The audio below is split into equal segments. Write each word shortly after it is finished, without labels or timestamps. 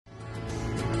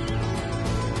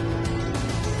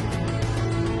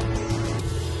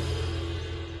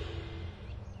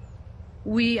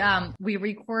we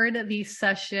record these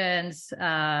sessions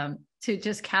to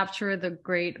just capture the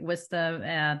great wisdom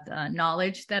and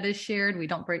knowledge that is shared. We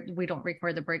don't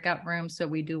record the breakout room, so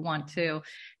we do want to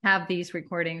have these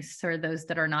recordings for those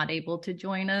that are not able to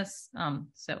join us.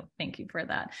 So thank you for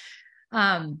that.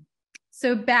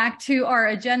 So back to our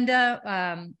agenda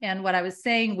and what I was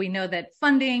saying, we know that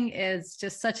funding is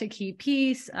just such a key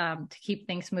piece to keep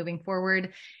things moving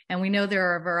forward. And we know there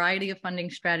are a variety of funding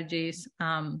strategies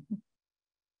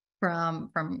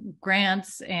from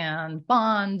grants and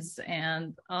bonds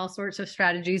and all sorts of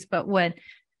strategies. But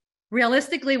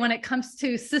realistically, when it comes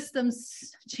to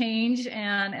systems change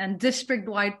and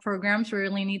district-wide programs, we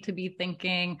really need to be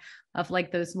thinking of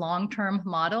like those long-term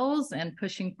models and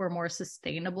pushing for more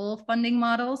sustainable funding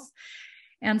models.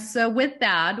 And so with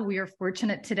that, we are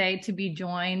fortunate today to be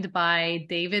joined by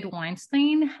David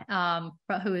Weinstein,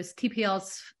 who is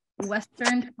TPL's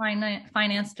Western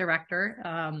Finance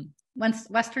Director,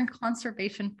 Western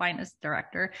Conservation Finance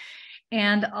Director.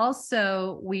 And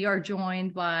also we are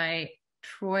joined by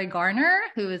Troy Garner,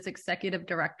 who is Executive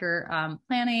Director,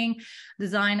 Planning,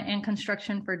 Design, and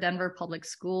Construction for Denver Public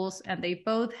Schools. And they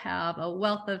both have a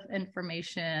wealth of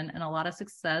information and a lot of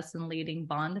success in leading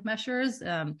bond measures,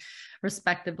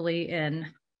 respectively in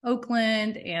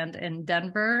Oakland and in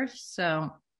Denver.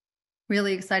 So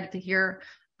really excited to hear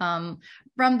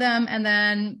from them. And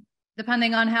then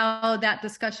depending on how that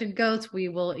discussion goes, we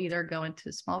will either go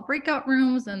into small breakout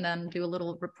rooms and then do a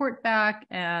little report back,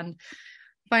 and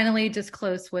finally just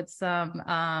close with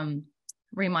some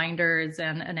reminders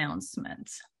and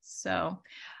announcements. So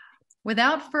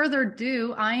without further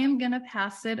ado, I am going to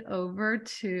pass it over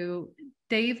to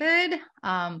David.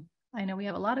 I know we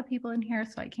have a lot of people in here,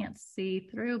 so I can't see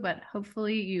through, but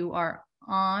hopefully you are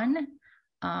on.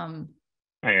 I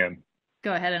am.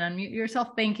 Go ahead and unmute yourself.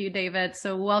 Thank you, David.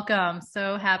 So welcome.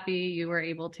 So happy you were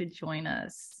able to join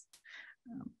us.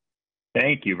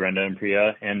 Thank you, Brenda and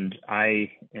Priya. And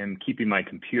I am keeping my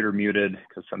computer muted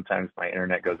because sometimes my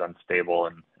internet goes unstable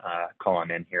and calling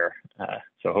in here.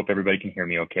 So I hope everybody can hear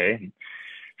me okay.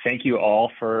 Thank you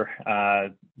all for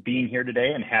being here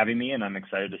today and having me. And I'm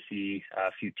excited to see a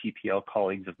few TPL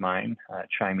colleagues of mine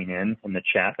chiming in the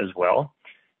chat as well.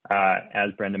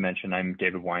 As Brenda mentioned, I'm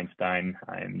David Weinstein.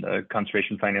 I'm the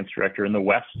Conservation Finance Director in the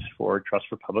West for Trust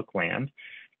for Public Land.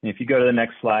 And if you go to the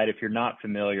next slide, if you're not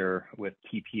familiar with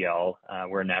TPL,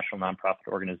 we're a national nonprofit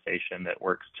organization that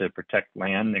works to protect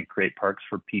land and create parks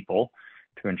for people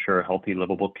to ensure healthy,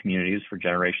 livable communities for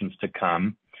generations to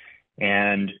come.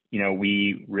 And,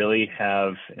 we really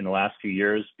have, in the last few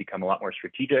years, become a lot more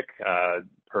strategic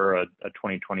per a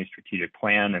 2020 strategic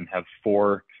plan, and have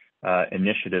four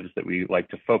initiatives that we like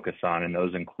to focus on, and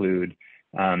those include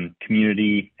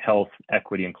community, health,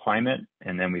 equity, and climate.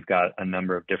 And then we've got a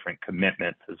number of different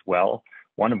commitments as well,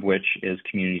 one of which is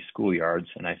community schoolyards.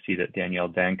 And I see that Danielle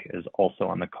Denk is also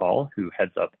on the call, who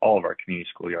heads up all of our community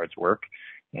schoolyards work,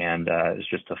 and is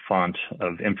just a font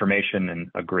of information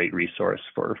and a great resource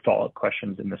for follow-up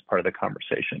questions in this part of the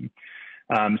conversation.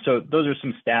 So those are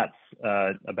some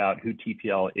stats about who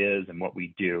TPL is and what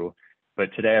we do.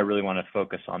 But today I really want to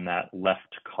focus on that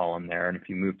left column there. And if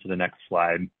you move to the next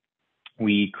slide,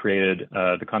 we created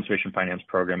the Conservation Finance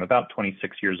Program about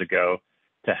 26 years ago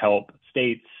to help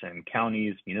states and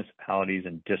counties, municipalities,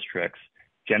 and districts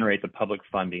generate the public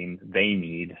funding they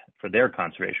need for their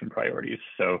conservation priorities.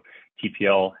 So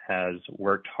TPL has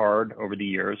worked hard over the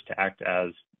years to act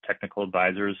as technical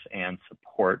advisors and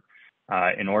support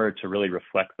in order to really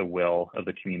reflect the will of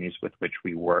the communities with which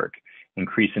we work.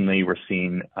 Increasingly, we're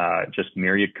seeing just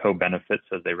myriad co-benefits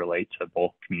as they relate to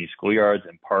both community schoolyards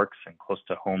and parks and close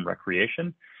to home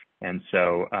recreation. And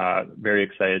so very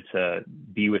excited to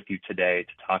be with you today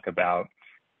to talk about,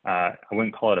 I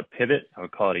wouldn't call it a pivot, I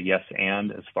would call it a yes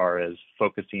and, as far as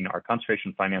focusing our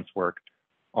conservation finance work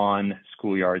on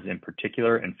schoolyards in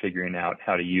particular, and figuring out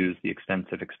how to use the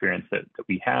extensive experience that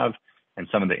we have and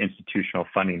some of the institutional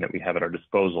funding that we have at our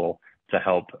disposal to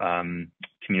help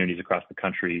communities across the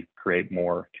country create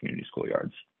more community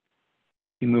schoolyards.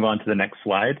 You move on to the next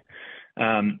slide.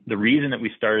 The reason that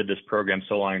we started this program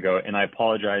so long ago, and I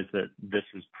apologize that this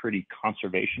is pretty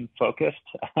conservation focused,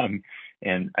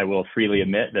 and I will freely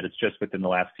admit that it's just within the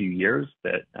last few years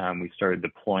that we started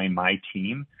deploying my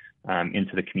team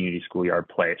into the community schoolyard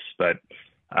place. But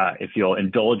if you'll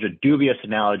indulge a dubious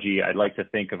analogy, I'd like to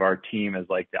think of our team as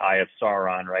like the Eye of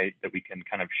Sauron, right? That we can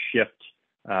kind of shift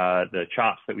the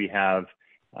chops that we have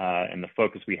and the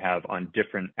focus we have on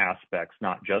different aspects,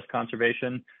 not just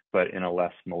conservation, but in a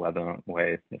less malevolent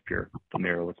way, if you're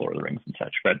familiar with Lord of the Rings and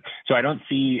such. But so I don't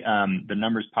see the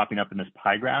numbers popping up in this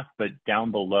pie graph, but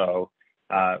down below,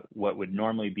 what would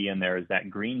normally be in there is that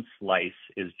green slice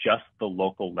is just the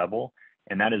local level,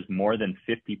 and that is more than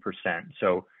 50%.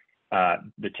 So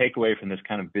the takeaway from this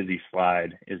kind of busy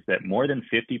slide is that more than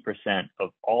 50% of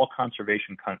all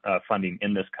conservation funding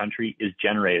in this country is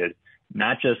generated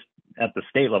not just at the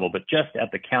state level, but just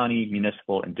at the county,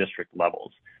 municipal, and district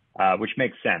levels, which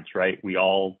makes sense, right? We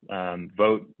all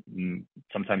vote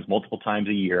sometimes multiple times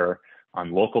a year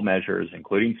on local measures,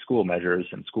 including school measures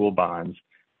and school bonds,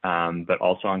 but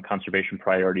also on conservation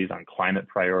priorities, on climate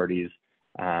priorities,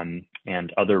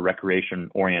 and other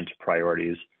recreation-oriented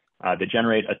priorities that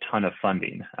generate a ton of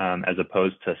funding, as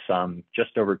opposed to some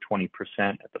just over 20%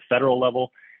 at the federal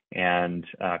level and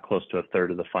close to a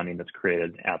third of the funding that's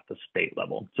created at the state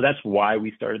level. So that's why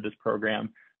we started this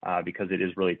program, because it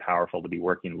is really powerful to be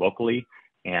working locally.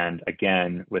 And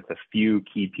again, with a few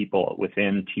key people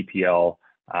within TPL,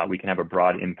 we can have a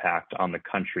broad impact on the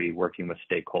country working with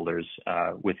stakeholders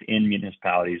within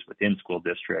municipalities, within school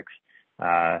districts,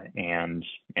 and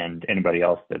anybody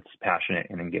else that's passionate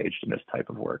and engaged in this type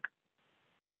of work.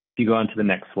 If you go on to the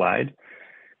next slide.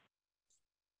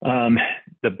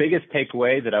 The biggest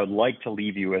takeaway that I would like to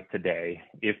leave you with today,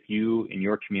 if you in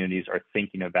your communities are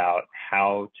thinking about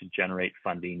how to generate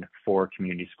funding for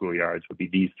community schoolyards, would be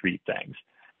these three things.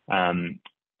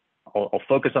 I'll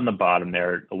focus on the bottom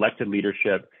there, elected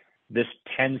leadership. This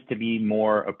tends to be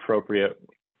more appropriate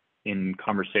in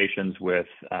conversations with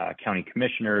county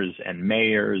commissioners and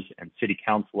mayors and city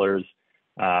councilors,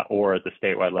 or at the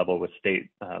statewide level with state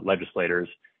legislators.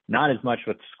 Not as much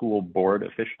with school board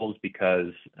officials,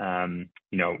 because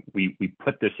we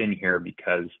put this in here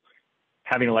because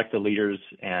having elected leaders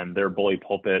and their bully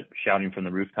pulpit shouting from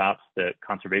the rooftops that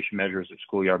conservation measures or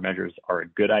schoolyard measures are a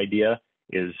good idea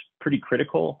is pretty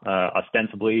critical.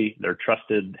 Ostensibly, they're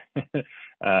trusted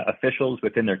officials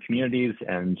within their communities,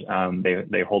 and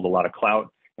they hold a lot of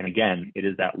clout. And again, it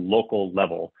is that local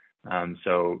level.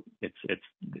 So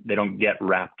they don't get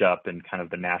wrapped up in kind of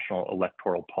the national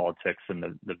electoral politics and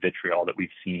the vitriol that we've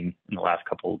seen in the last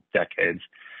couple of decades.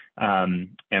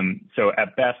 And so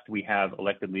at best, we have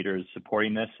elected leaders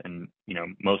supporting this, and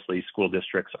mostly school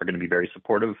districts are going to be very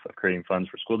supportive of creating funds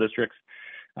for school districts.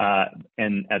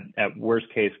 And at worst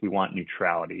case, we want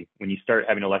neutrality. When you start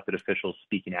having elected officials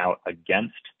speaking out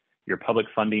against your public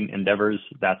funding endeavors,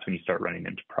 that's when you start running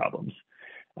into problems.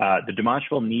 The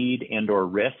demonstrable need and/or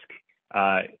risk,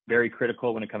 very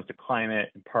critical when it comes to climate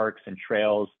and parks and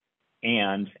trails.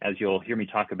 And as you'll hear me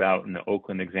talk about in the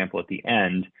Oakland example at the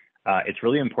end, it's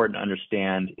really important to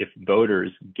understand if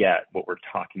voters get what we're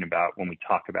talking about when we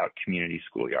talk about community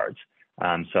schoolyards.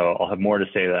 So I'll have more to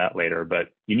say to that later, but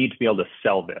you need to be able to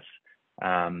sell this.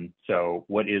 So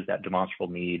what is that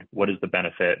demonstrable need? What is the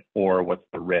benefit, or what's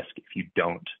the risk if you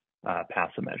don't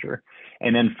pass a measure?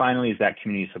 And then finally is that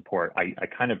community support. I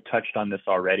kind of touched on this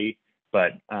already,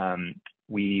 but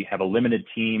we have a limited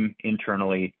team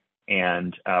internally,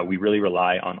 and we really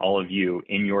rely on all of you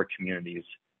in your communities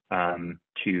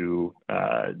to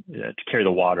carry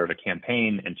the water of a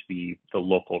campaign and to be the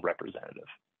local representative.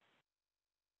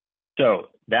 So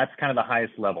that's kind of the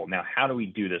highest level. Now, how do we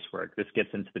do this work? This gets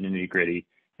into the nitty gritty,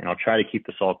 and I'll try to keep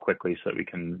this all quickly so that we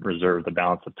can reserve the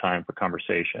balance of time for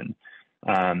conversation.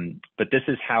 But this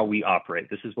is how we operate.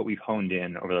 This is what we've honed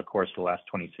in over the course of the last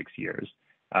 26 years.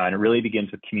 And it really begins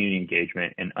with community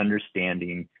engagement and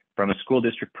understanding from a school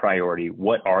district priority,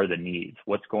 what are the needs?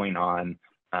 What's going on?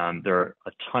 There are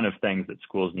a ton of things that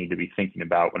schools need to be thinking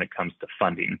about when it comes to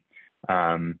funding.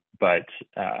 But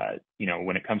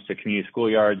when it comes to community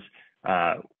schoolyards,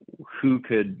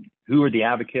 who are the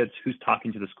advocates? Who's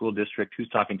talking to the school district? Who's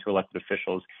talking to elected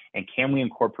officials? And can we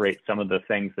incorporate some of the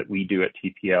things that we do at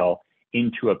TPL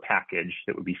into a package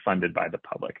that would be funded by the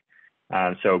public?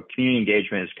 So community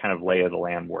engagement is kind of lay of the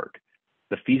land work.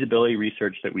 The feasibility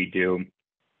research that we do,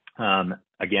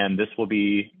 again, this will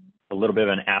be a little bit of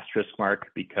an asterisk mark,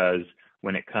 because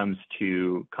when it comes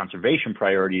to conservation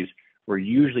priorities, we're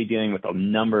usually dealing with a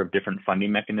number of different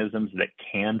funding mechanisms that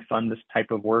can fund this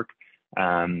type of work.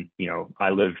 I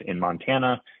live in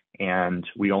Montana, and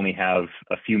we only have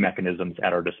a few mechanisms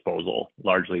at our disposal,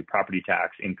 largely property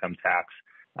tax, income tax.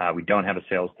 We don't have a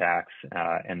sales tax,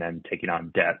 and then taking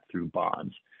on debt through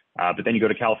bonds. But then you go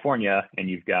to California, and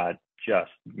you've got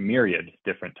just myriad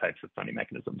different types of funding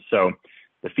mechanisms. So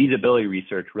the feasibility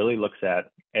research really looks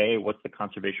at, A, what's the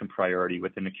conservation priority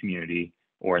within the community?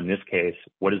 Or in this case,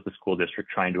 what is the school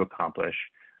district trying to accomplish?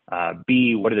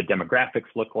 B, what do the demographics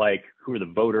look like? Who are the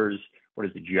voters? What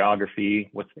is the geography?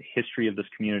 What's the history of this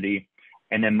community?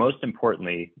 And then most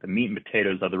importantly, the meat and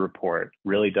potatoes of the report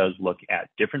really does look at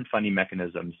different funding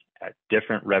mechanisms at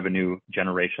different revenue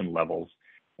generation levels.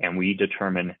 And we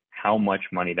determine how much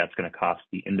money that's going to cost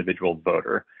the individual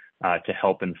voter to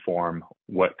help inform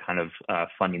what kind of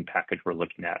funding package we're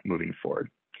looking at moving forward.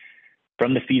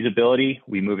 From the feasibility,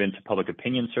 we move into public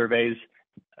opinion surveys.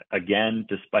 Again,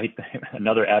 despite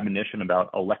another admonition about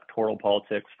electoral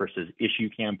politics versus issue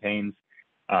campaigns,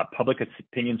 public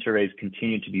opinion surveys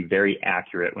continue to be very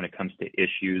accurate when it comes to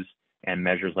issues and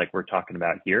measures like we're talking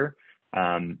about here.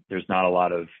 There's not a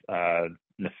lot of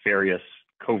nefarious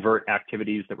covert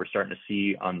activities that we're starting to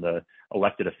see on the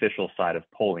elected official side of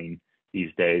polling these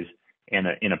days. And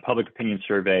in a public opinion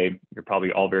survey, you're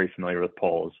probably all very familiar with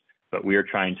polls, but we are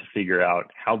trying to figure out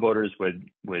how voters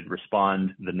would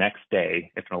respond the next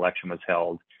day if an election was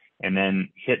held, and then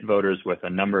hit voters with a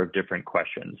number of different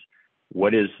questions.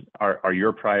 Are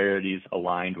your priorities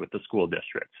aligned with the school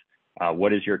district?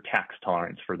 What is your tax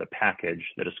tolerance for the package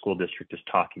that a school district is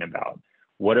talking about?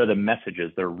 What are the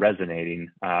messages that are resonating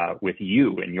with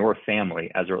you and your family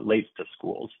as it relates to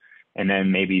schools? And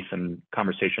then maybe some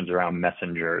conversations around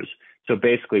messengers. So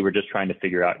basically, we're just trying to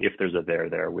figure out if there's a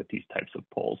there with these types of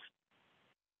polls.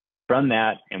 From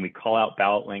that, and we call out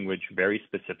ballot language very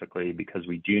specifically because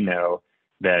we do know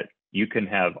that you can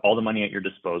have all the money at your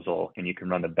disposal and you can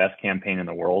run the best campaign in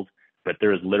the world, but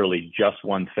there is literally just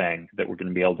one thing that we're going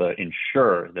to be able to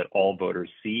ensure that all voters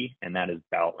see, and that is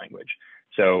ballot language.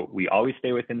 So we always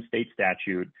stay within state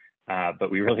statute,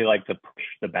 but we really like to push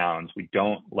the bounds. We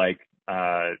don't like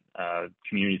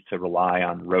communities to rely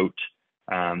on rote,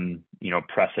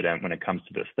 precedent when it comes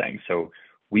to this thing. So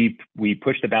we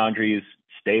push the boundaries,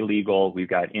 stay legal. We've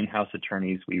got in-house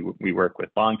attorneys. We work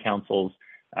with bond councils,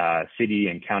 city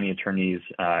and county attorneys,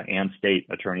 and state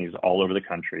attorneys all over the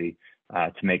country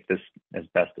to make this as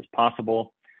best as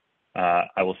possible.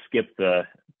 I will skip the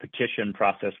petition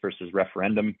process versus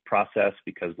referendum process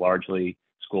because largely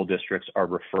school districts are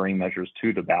referring measures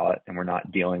to the ballot and we're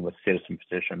not dealing with citizen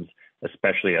petitions,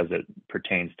 especially as it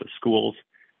pertains to schools.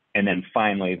 And then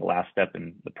finally, the last step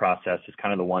in the process is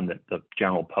kind of the one that the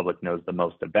general public knows the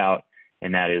most about,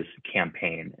 and that is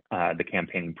the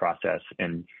campaigning process.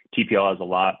 And TPL has a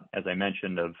lot, as I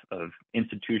mentioned, of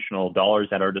institutional dollars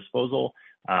at our disposal.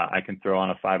 I can throw on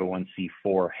a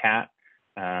 501c4 hat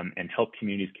and help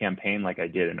communities campaign like I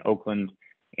did in Oakland.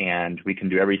 And we can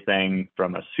do everything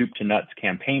from a soup to nuts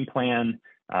campaign plan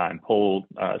and pull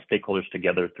stakeholders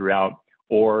together throughout,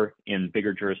 or in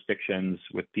bigger jurisdictions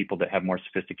with people that have more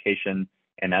sophistication.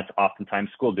 And that's oftentimes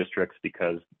school districts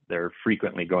because they're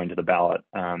frequently going to the ballot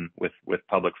with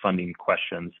public funding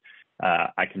questions.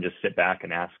 I can just sit back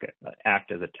and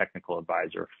act as a technical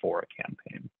advisor for a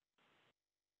campaign.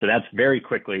 So that's very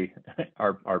quickly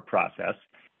our process.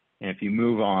 And if you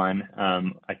move on,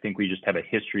 I think we just have a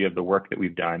history of the work that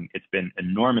we've done. It's been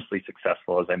enormously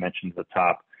successful, as I mentioned at the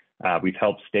top. We've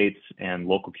helped states and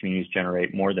local communities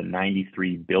generate more than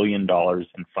 $93 billion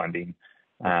in funding,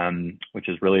 which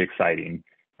is really exciting.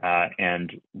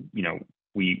 And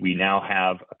we now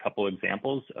have a couple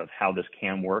examples of how this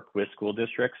can work with school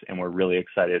districts, and we're really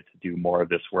excited to do more of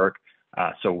this work.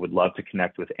 So would love to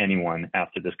connect with anyone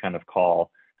after this kind of call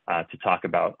to talk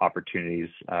about opportunities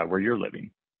where you're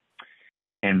living.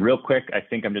 And real quick, I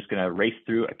think I'm just going to race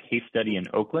through a case study in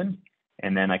Oakland,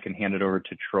 and then I can hand it over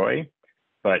to Troy.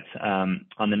 But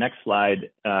on the next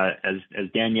slide, as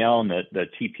Danielle and the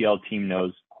TPL team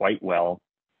knows quite well,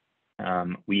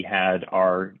 we had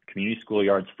our community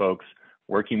schoolyards folks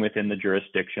working within the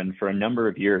jurisdiction for a number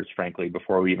of years, frankly,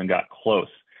 before we even got close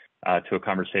to a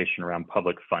conversation around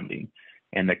public funding.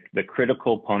 And the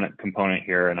critical component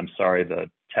here, and I'm sorry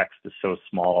the text is so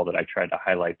small that I tried to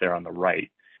highlight there on the right,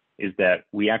 is that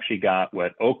we actually got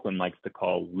what Oakland likes to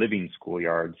call living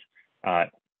schoolyards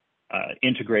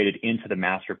integrated into the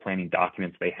master planning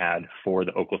documents they had for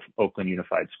the Oakland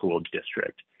Unified School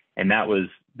District. And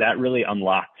that really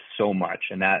unlocked so much.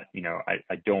 And that,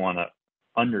 I don't want to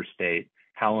understate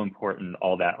how important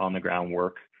all that on the ground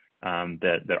work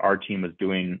that our team was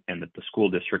doing and that the school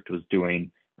district was doing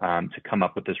to come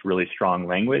up with this really strong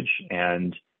language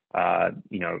and,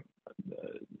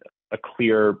 a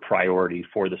clear priority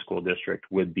for the school district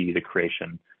would be the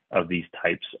creation of these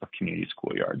types of community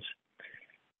schoolyards.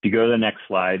 If you go to the next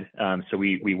slide, so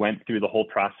we went through the whole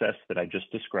process that I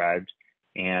just described.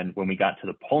 And when we got to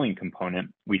the polling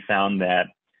component, we found that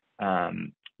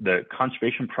the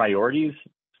conservation priorities,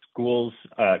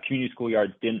 community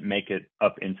schoolyards didn't make it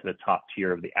up into the top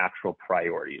tier of the actual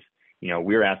priorities.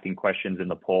 We were asking questions in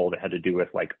the poll that had to do with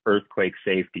like earthquake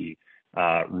safety,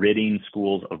 ridding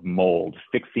schools of mold,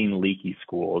 fixing leaky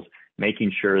schools,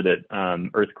 making sure that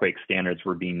earthquake standards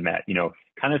were being met,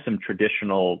 kind of some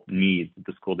traditional needs that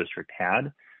the school district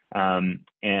had.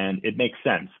 And it makes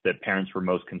sense that parents were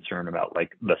most concerned about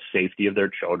like the safety of their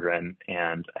children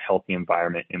and a healthy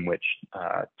environment in which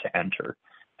to enter.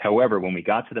 However, when we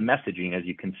got to the messaging, as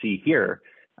you can see here,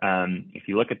 if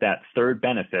you look at that third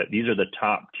benefit, these are the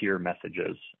top tier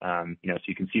messages. So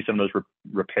you can see some of those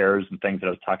repairs and things that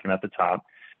I was talking about at the top.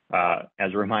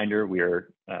 As a reminder, we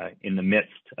are in the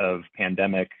midst of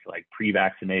pandemic, like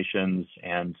pre-vaccinations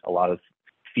and a lot of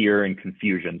fear and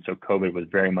confusion. So COVID was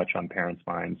very much on parents'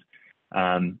 minds.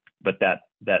 But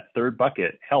that third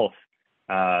bucket, health,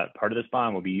 part of this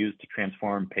bond will be used to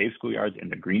transform paved schoolyards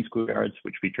into green schoolyards,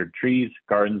 which feature trees,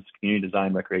 gardens, community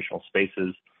design, recreational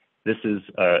spaces. This is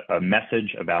a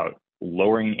message about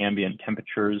lowering ambient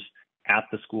temperatures at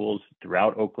the schools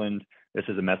throughout Oakland. This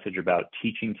is a message about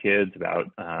teaching kids about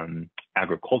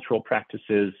agricultural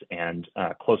practices and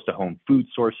close to home food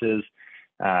sources,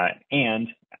 and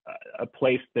a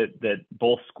place that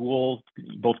both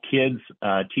kids,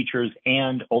 teachers,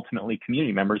 and ultimately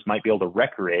community members might be able to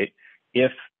recreate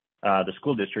if the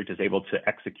school district is able to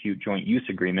execute joint use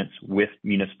agreements with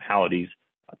municipalities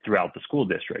throughout the school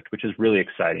district, which is really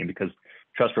exciting because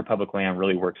Trust for Public Land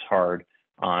really works hard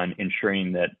on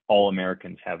ensuring that all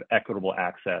Americans have equitable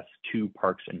access to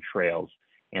parks and trails.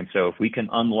 And so if we can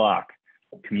unlock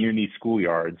community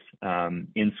schoolyards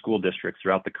in school districts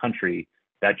throughout the country,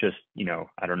 that just,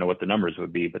 I don't know what the numbers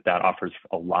would be, but that offers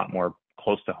a lot more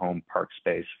close to home park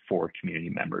space for community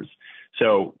members.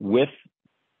 So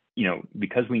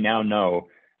because we now know,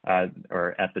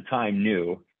 or at the time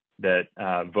knew, that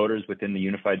voters within the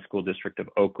Unified School District of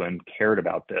Oakland cared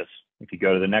about this. If you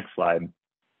go to the next slide,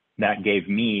 that gave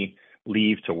me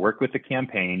leave to work with the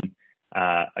campaign,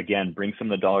 again, bring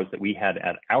some of the dollars that we had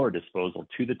at our disposal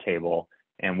to the table.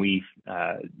 And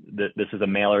this is a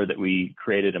mailer that we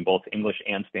created in both English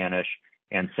and Spanish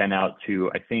and sent out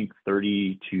to, I think,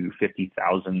 30 to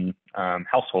 50,000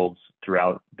 households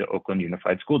throughout the Oakland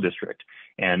Unified School District.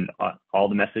 And all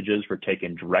the messages were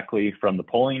taken directly from the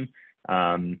polling.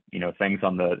 Things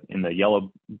in the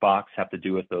yellow box have to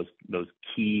do with those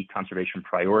key conservation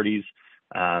priorities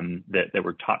that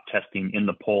were top testing in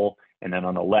the poll. And then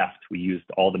on the left, we used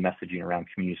all the messaging around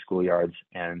community schoolyards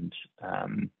and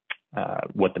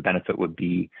what the benefit would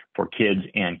be for kids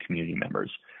and community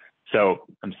members. So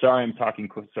I'm sorry I'm talking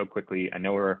so quickly. I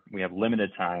know we have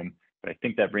limited time, but I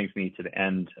think that brings me to the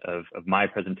end of my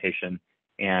presentation.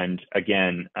 And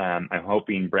again, I'm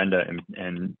hoping Brenda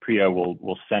and Priya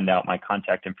will send out my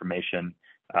contact information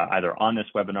either on this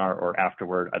webinar or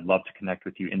afterward. I'd love to connect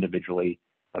with you individually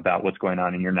about what's going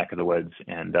on in your neck of the woods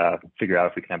and figure out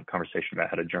if we can have a conversation about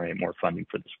how to generate more funding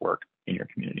for this work in your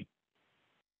community.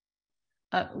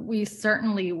 We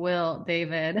certainly will,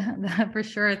 David, for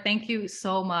sure. Thank you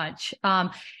so much.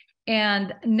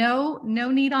 And no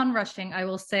need on rushing. I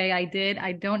will say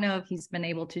I don't know if he's been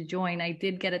able to join. I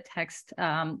did get a text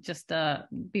just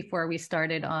before we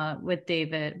started with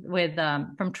David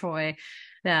from Troy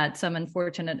that some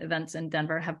unfortunate events in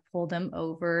Denver have pulled him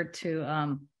over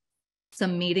to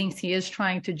some meetings. He is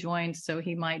trying to join, so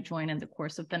he might join in the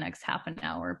course of the next half an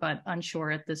hour, but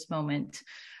unsure at this moment.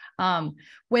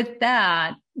 With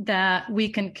that we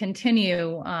can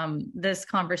continue this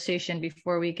conversation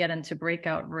before we get into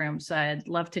breakout rooms. I'd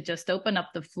love to just open up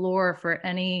the floor for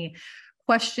any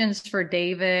questions for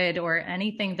David or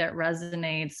anything that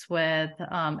resonates with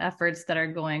efforts that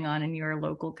are going on in your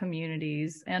local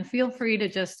communities. And feel free to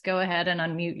just go ahead and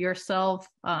unmute yourself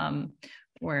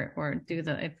or do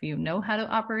if you know how to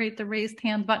operate the raised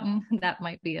hand button, that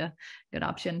might be a good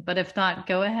option. But if not,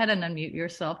 go ahead and unmute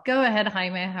yourself. Go ahead,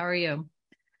 Jaime, how are you?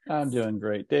 I'm doing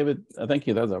great. David, thank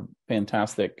you. That was a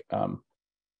fantastic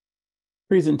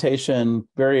presentation.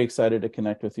 Very excited to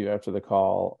connect with you after the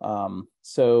call.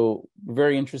 So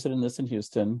very interested in this in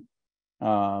Houston.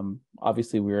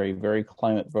 Obviously, we're a very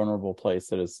climate vulnerable place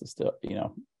that is still,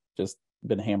 just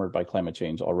been hammered by climate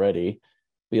change already.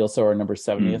 We also are number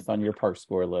 70th on your park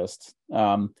score list.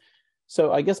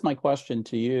 So I guess my question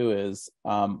to you is,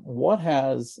 what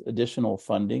has additional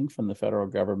funding from the federal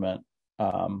government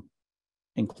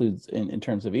includes in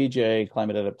terms of EJ,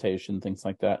 climate adaptation, things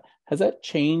like that? Has that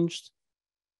changed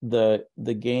the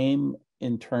game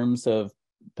in terms of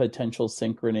potential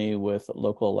synchrony with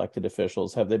local elected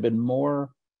officials? Have they been more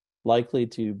likely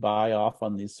to buy off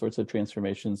on these sorts of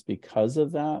transformations because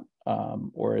of that?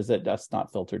 Or is it that's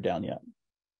not filtered down yet?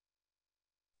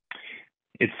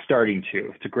 It's starting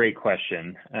to. It's a great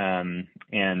question.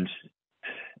 And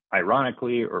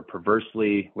ironically or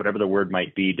perversely, whatever the word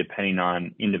might be, depending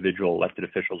on individual elected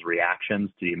officials'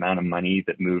 reactions to the amount of money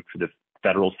that moved through the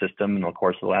federal system in the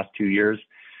course of the last 2 years,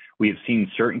 we have seen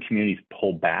certain communities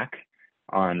pull back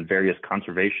on various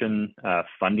conservation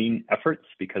funding efforts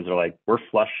because they're like, we're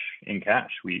flush in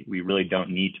cash. We really don't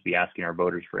need to be asking our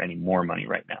voters for any more money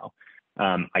right now.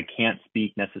 I can't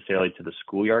speak necessarily to the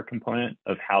schoolyard component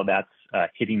of how that's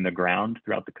hitting the ground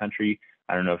throughout the country.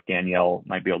 I don't know if Danielle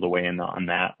might be able to weigh in on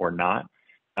that or not.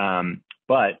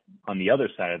 But on the other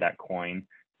side of that coin,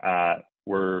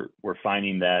 we're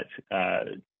finding that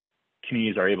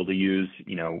communities are able to use,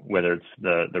 whether it's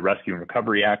the Rescue and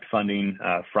Recovery Act funding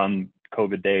from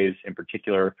COVID days in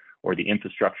particular, or the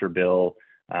infrastructure bill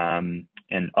and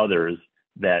others,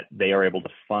 that they are able to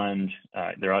fund,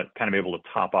 they're kind of able to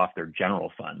top off their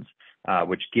general funds,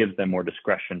 which gives them more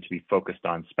discretion to be focused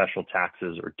on special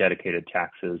taxes or dedicated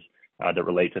taxes that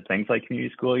relate to things like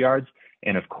community schoolyards.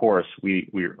 And of course,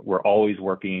 we're always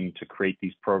working to create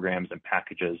these programs and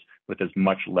packages with as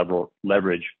much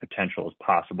leverage potential as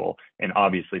possible. And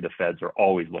obviously the feds are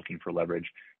always looking for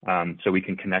leverage. So we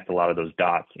can connect a lot of those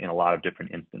dots in a lot of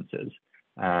different instances.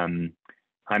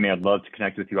 Jaime, I'd love to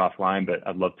connect with you offline, but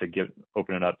I'd love to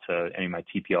open it up to any of my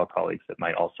TPL colleagues that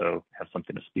might also have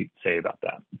something to say about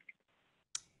that.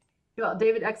 Well,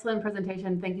 David, excellent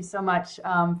presentation. Thank you so much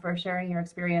for sharing your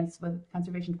experience with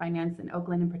conservation finance in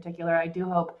Oakland in particular. I do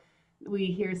hope we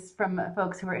hear from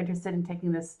folks who are interested in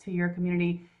taking this to your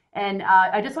community. And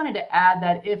I just wanted to add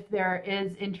that if there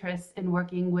is interest in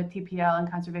working with TPL and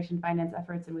conservation finance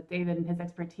efforts and with David and his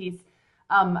expertise,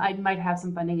 I might have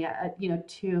some funding,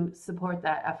 to support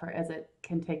that effort as it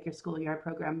can take your schoolyard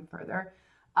program further,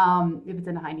 if it's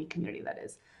in a high need community, that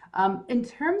is. In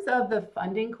terms of the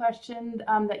funding question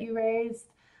that you raised,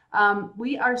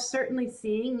 we are certainly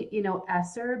seeing,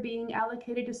 ESSER being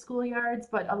allocated to schoolyards,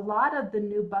 but a lot of the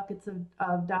new buckets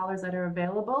of dollars that are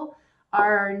available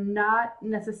are not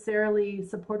necessarily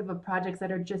supportive of projects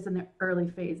that are just in the early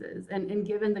phases. And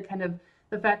given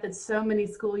the fact that so many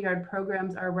schoolyard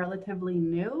programs are relatively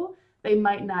new, they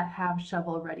might not have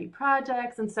shovel-ready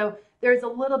projects. And so there's a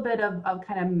little bit of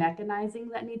kind of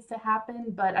mechanizing that needs to happen,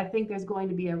 but I think there's going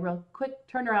to be a real quick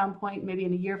turnaround point, maybe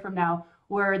in a year from now,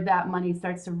 where that money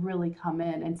starts to really come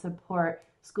in and support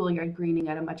schoolyard greening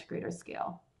at a much greater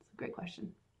scale. It's a great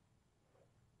question.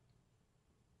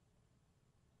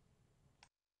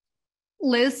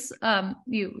 Liz,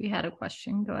 you had a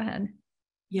question. Go ahead.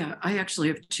 Yeah, I actually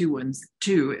have two,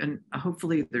 and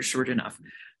hopefully they're short enough.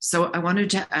 So I wanted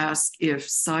to ask if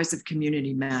size of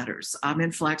community matters. I'm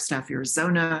in Flagstaff,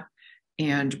 Arizona,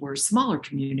 and we're smaller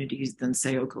communities than,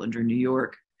 say, Oakland or New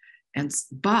York.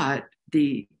 But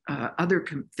the other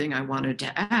thing I wanted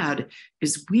to add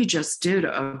is we just did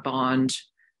a bond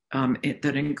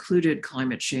that included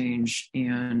climate change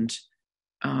and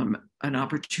an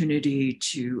opportunity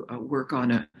to work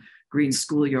on a green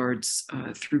schoolyards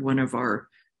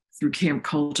through Camp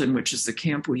Colton, which is the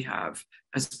camp we have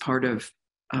as part of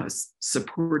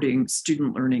supporting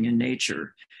student learning in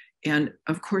nature. And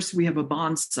of course, we have a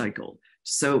bond cycle.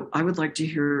 So I would like to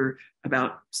hear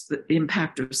about the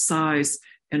impact of size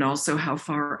and also how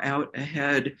far out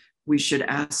ahead we should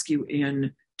ask you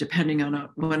in, depending on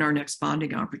when our next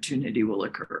bonding opportunity will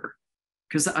occur.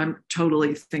 Because I'm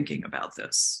totally thinking about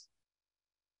this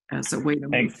as a way to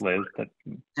Thanks, Liz.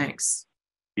 Thanks.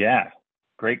 Yeah.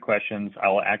 Great questions. I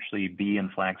will actually be in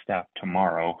Flagstaff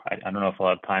tomorrow. I don't know if I'll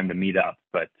have time to meet up,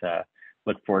 but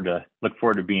look forward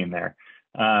to being there.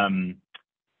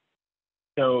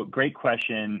 So great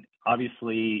question.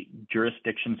 Obviously,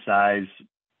 jurisdiction size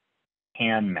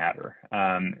can matter.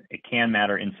 It can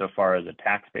matter insofar as a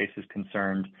tax base is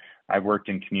concerned. I've worked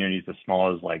in communities as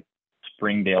small as like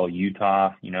Springdale,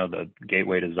 Utah, the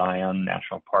gateway to Zion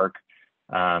National Park,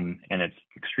 and it's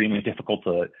extremely difficult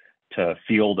to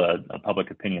field a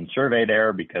public opinion survey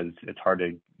there because there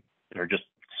are just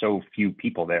so few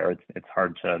people there. It's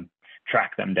hard to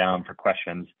track them down for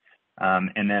questions.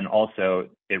 And then also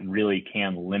it really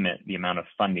can limit the amount of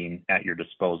funding at your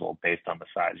disposal based on the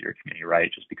size of your community, right?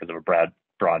 Just because of a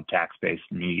broad tax-based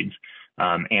needs.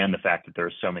 And the fact that there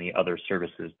are so many other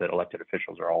services that elected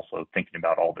officials are also thinking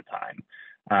about all the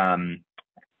time.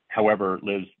 However,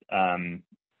 Liz,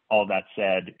 all that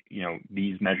said,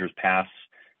 these measures pass.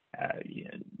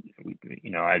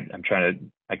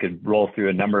 I could roll through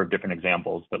a number of different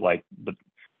examples, but like the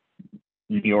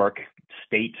New York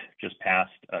State just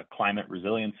passed a climate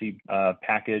resiliency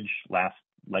package last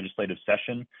legislative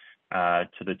session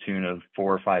to the tune of $4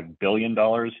 or $5 billion.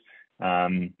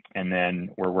 And then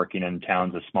we're working in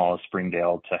towns as small as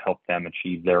Springdale to help them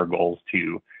achieve their goals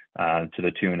to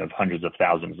the tune of hundreds of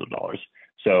thousands of dollars.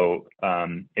 So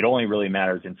it only really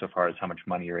matters insofar as how much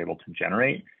money you're able to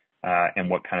generate and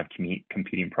what kind of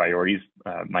competing priorities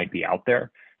might be out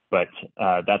there. But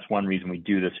that's one reason we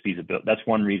do this feasibility. That's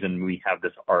one reason we have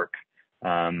this arc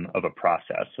of a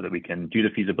process so that we can do the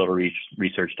feasibility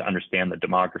research to understand the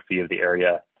demography of the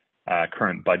area,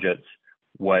 current budgets,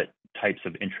 what types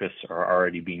of interests are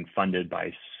already being funded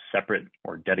by separate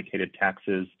or dedicated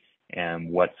taxes, and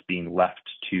what's being left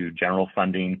to general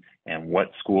funding, and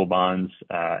what school bonds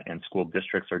and school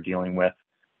districts are dealing with.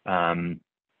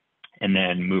 And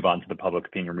then move on to the public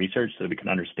opinion research so that we can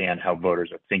understand how voters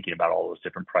are thinking about all those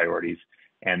different priorities.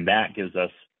 And that gives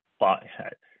us,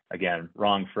 again,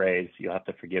 wrong phrase, you'll have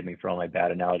to forgive me for all my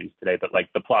bad analogies today, but like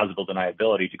the plausible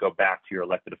deniability to go back to your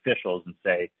elected officials and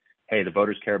say, hey, the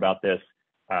voters care about this,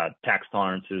 tax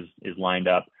tolerance is lined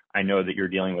up. I know that you're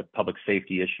dealing with public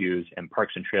safety issues and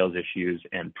parks and trails issues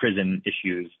and prison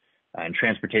issues and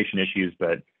transportation issues,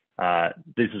 but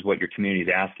this is what your community is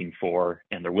asking for,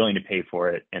 and they're willing to pay for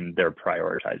it, and they're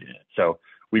prioritizing it. So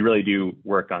we really do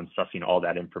work on sussing all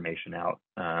that information out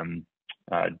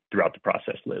throughout the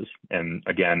process, Liz. And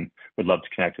again, would love to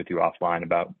connect with you offline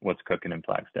about what's cooking in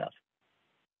Flagstaff.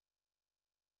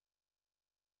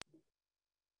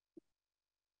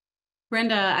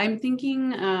 Brenda, I'm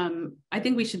thinking, I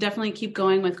think we should definitely keep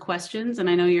going with questions, and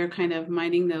I know you're kind of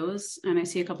mining those, and I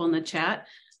see a couple in the chat.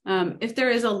 If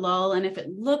there is a lull and if it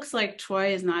looks like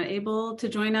Troy is not able to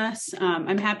join us,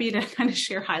 I'm happy to kind of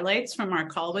share highlights from our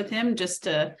call with him just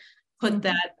to put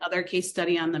that other case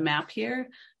study on the map here.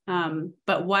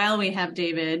 But while we have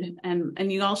David,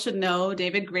 and you all should know,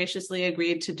 David graciously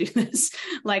agreed to do this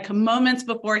like moments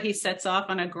before he sets off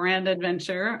on a grand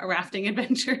adventure, a rafting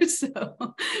adventure.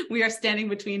 So we are standing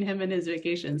between him and his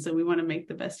vacation. So we want to make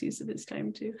the best use of his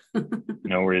time too.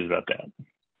 No worries about that.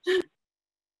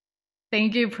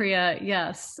 Thank you, Priya.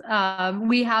 Yes,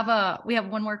 we have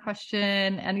one more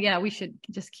question, and yeah, we should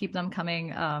just keep them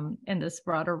coming in this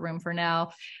broader room for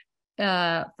now.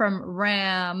 From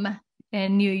Ram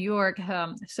in New York.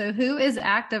 So who is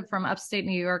active from upstate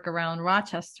New York around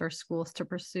Rochester schools to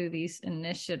pursue these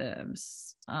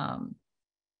initiatives?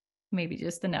 Maybe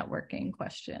just a networking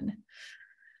question.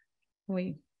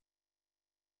 We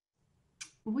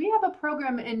have a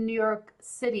program in New York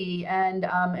City and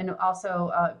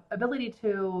also ability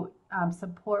to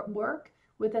support work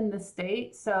within the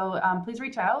state. So please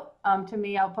reach out to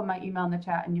me. I'll put my email in the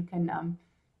chat, and you can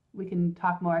we can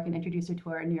talk more. I can introduce you to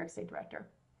our New York State director.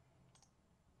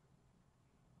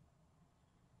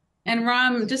 And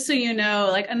Ram, just so you know,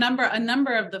 like a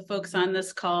number of the folks on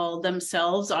this call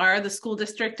themselves are the school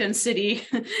district and city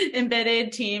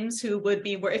embedded teams who would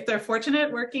be, if they're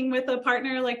fortunate, working with a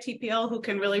partner like TPL who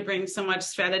can really bring so much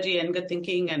strategy and good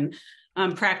thinking and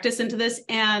practice into this.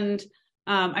 And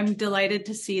I'm delighted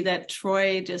to see that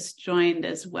Troy just joined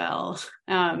as well.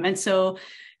 And so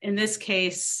in this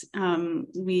case,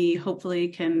 we hopefully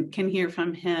can hear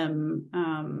from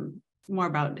him more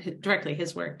about directly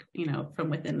his work, from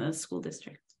within the school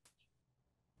district.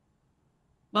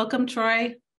 Welcome,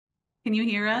 Troy. Can you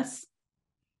hear us?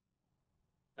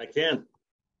 I can.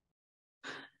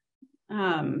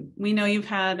 We know you've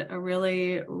had a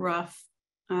really rough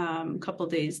couple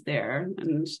days there,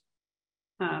 and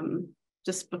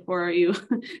just before you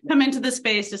come into the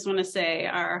space, just want to say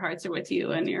our hearts are with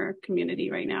you and your community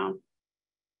right now.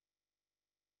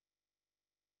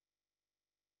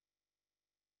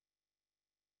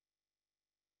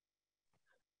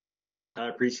 I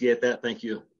appreciate that. Thank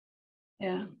you.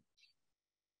 Yeah.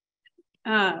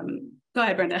 Go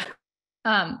ahead, Brenda.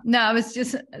 No, I was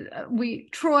just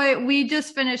Troy, we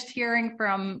just finished hearing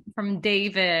from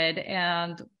David,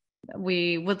 and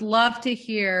we would love to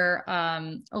hear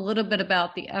a little bit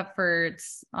about the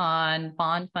efforts on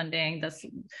bond funding, this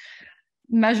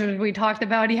measures we talked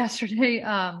about yesterday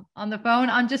on the phone,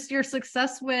 on just your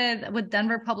success with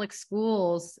Denver Public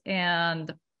Schools.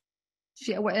 And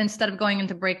instead of going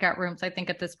into breakout rooms, I think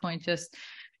at this point, just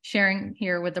sharing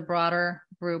here with the broader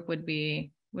group would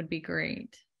be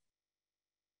great.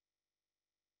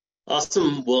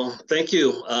 Awesome. Well, thank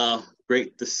you.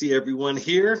 Great to see everyone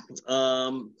here.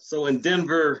 So in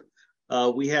Denver,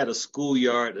 we had a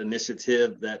schoolyard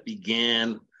initiative that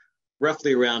began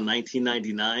roughly around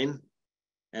 1999.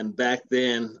 And back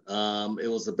then, it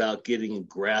was about getting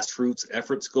grassroots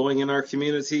efforts going in our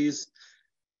communities.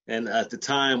 And at the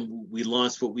time, we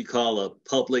launched what we call a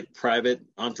public-private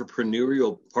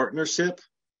entrepreneurial partnership,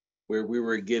 where we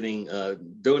were getting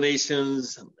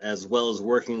donations, as well as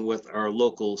working with our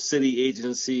local city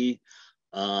agency,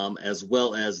 as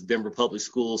well as Denver Public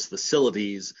Schools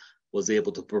facilities, was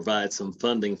able to provide some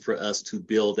funding for us to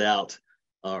build out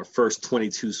our first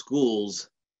 22 schools.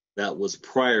 That was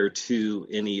prior to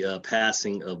any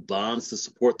passing of bonds to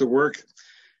support the work.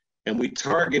 And we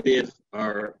targeted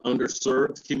our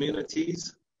underserved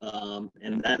communities,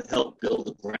 and that helped build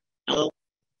the ground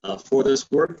for this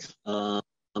work.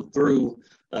 Through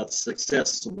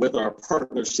success with our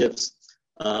partnerships,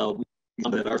 we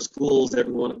found that our schools,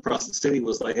 everyone across the city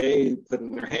was like, hey,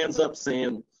 putting their hands up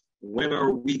saying, when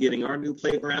are we getting our new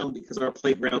playground? Because our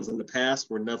playgrounds in the past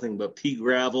were nothing but pea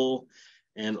gravel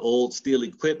and old steel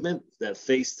equipment that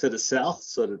faced to the south.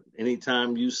 So that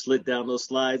anytime you slid down those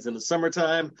slides in the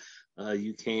summertime,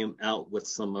 you came out with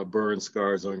some burn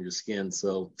scars on your skin.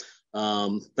 So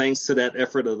thanks to that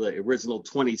effort of the original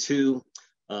 22,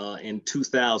 in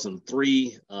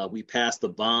 2003, we passed a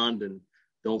bond, and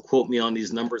don't quote me on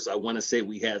these numbers. I want to say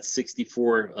we had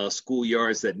 64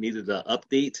 schoolyards that needed an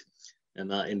update.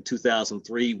 And in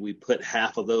 2003, we put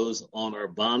half of those on our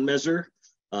bond measure.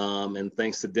 And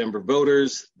thanks to Denver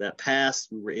voters that passed,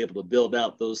 we were able to build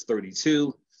out those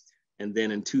 32. And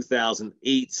then in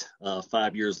 2008,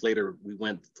 5 years later, we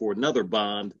went for another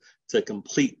bond to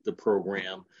complete the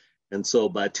program. And so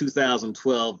by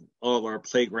 2012, all of our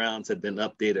playgrounds had been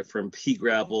updated from pea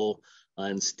gravel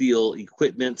and steel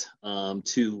equipment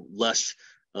to lush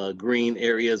green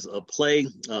areas of play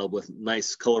with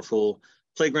nice, colorful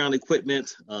playground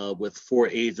equipment with 4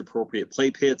 age-appropriate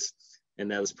play pits.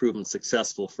 And that was proven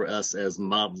successful for us as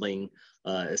modeling,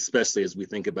 especially as we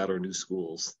think about our new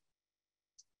schools.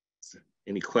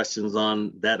 Any questions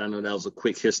on that? I know that was a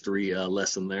quick history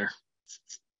lesson there.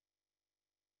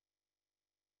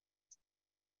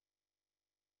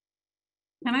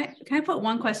 Can I put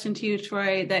one question to you,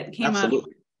 Troy, that came Absolutely.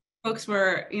 up? Folks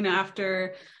were,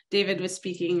 after David was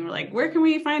speaking, were like, where can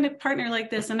we find a partner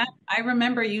like this? And I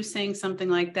remember you saying something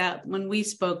like that when we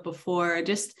spoke before.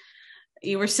 Just,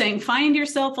 you were saying, find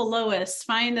yourself a Lois,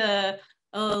 find a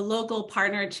local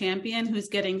partner champion who's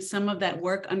getting some of that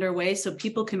work underway so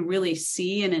people can really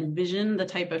see and envision the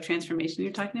type of transformation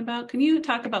you're talking about. Can you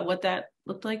talk about what that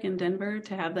looked like in Denver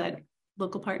to have that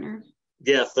local partner?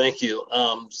 Yeah, thank you.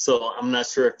 So I'm not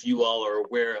sure if you all are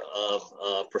aware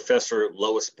of Professor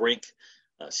Lois Brink.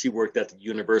 She worked at the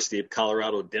University of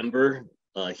Colorado, Denver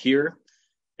here.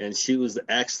 And she was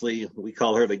actually, we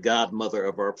call her the godmother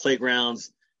of our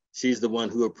playgrounds. She's the one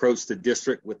who approached the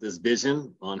district with this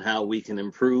vision on how we can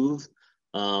improve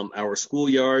our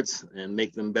schoolyards and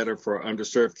make them better for our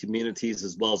underserved communities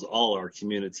as well as all our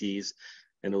communities.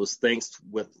 And it was thanks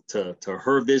to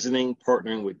her visioning,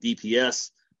 partnering with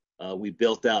DPS. We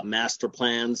built out master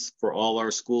plans for all our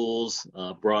schools,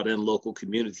 brought in local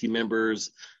community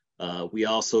members. We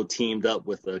also teamed up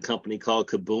with a company called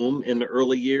Kaboom in the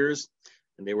early years,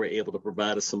 and they were able to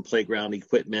provide us some playground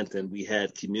equipment. And we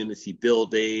had community build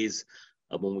days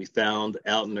when we found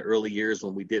out in the early years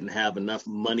when we didn't have enough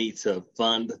money to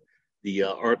fund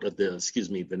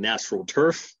the natural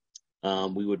turf.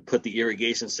 We would put the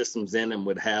irrigation systems in and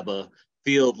would have a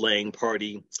field laying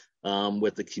party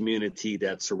with the community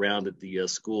that surrounded the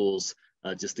schools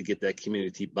just to get that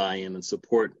community buy-in and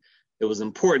support. It was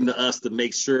important to us to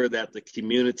make sure that the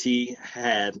community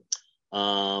had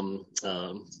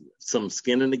some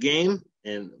skin in the game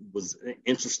and was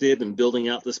interested in building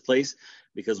out this place,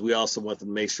 because we also wanted to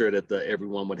make sure that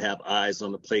everyone would have eyes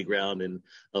on the playground and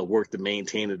work to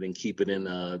maintain it and keep it in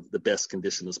the best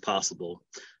condition as possible.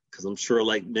 Because I'm sure,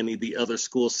 like many of the other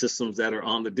school systems that are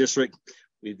on the district,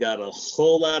 we've got a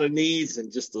whole lot of needs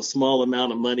and just a small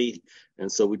amount of money.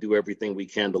 And so we do everything we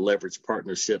can to leverage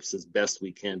partnerships as best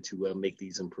we can to make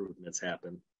these improvements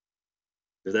happen.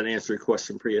 Does that answer your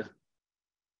question, Priya?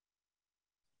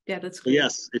 Yeah, that's great.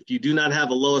 Yes, if you do not have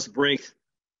a Lois Brink,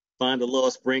 find a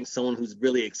Lois Brink, someone who's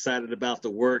really excited about the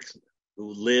work,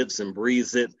 who lives and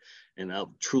breathes it, and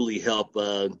I'll truly help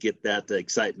get that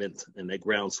excitement and that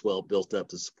groundswell built up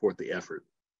to support the effort.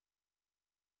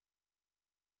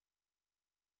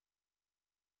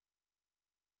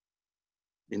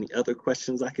 Any other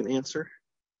questions I can answer?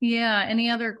 Yeah,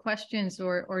 any other questions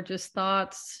or just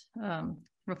thoughts,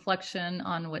 reflection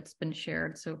on what's been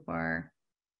shared so far?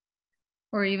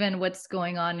 Or even what's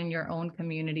going on in your own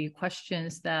community,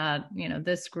 questions that,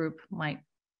 this group might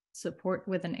support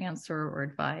with an answer or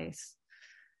advice.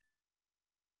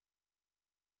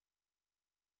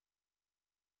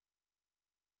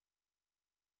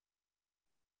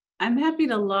 I'm happy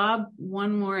to lob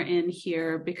one more in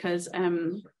here because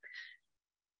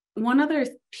one other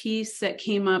piece that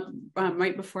came up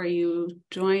right before you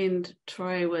joined,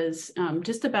 Troy, was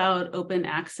just about open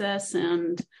access.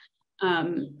 And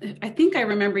I think I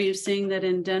remember you saying that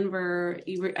in Denver,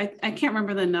 I can't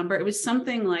remember the number. It was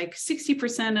something like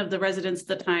 60% of the residents at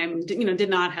the time, did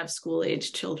not have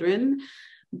school-age children.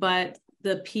 But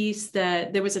the piece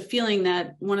that there was a feeling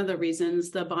that one of the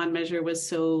reasons the bond measure was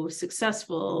so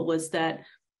successful was that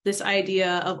this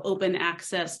idea of open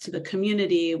access to the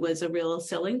community was a real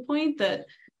selling point that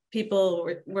people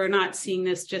were not seeing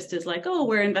this just as like, oh,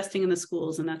 we're investing in the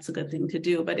schools and that's a good thing to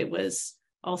do, but it was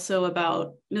also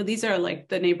about, these are like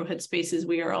the neighborhood spaces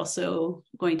we are also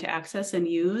going to access and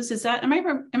use. Is that, am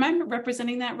I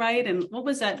representing that right? And what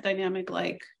was that dynamic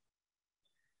like?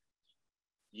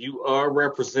 You are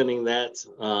representing that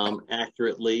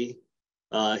accurately.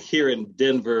 Here in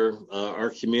Denver, our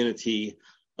community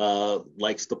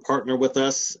likes to partner with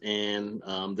us, and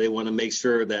they want to make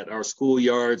sure that our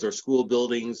schoolyards or school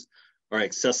buildings are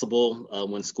accessible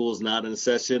when school is not in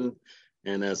session.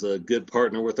 And as a good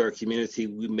partner with our community,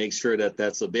 we make sure that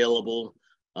that's available.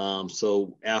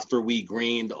 So after we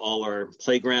greened all our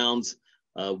playgrounds,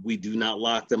 we do not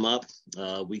lock them up.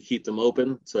 We keep them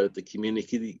open so that the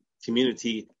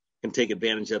community can take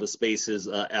advantage of the spaces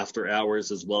after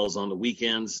hours as well as on the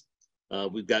weekends.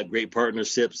 We've got great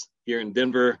partnerships here in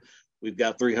Denver. We've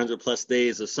got 300 plus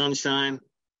days of sunshine.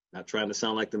 Not trying to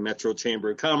sound like the Metro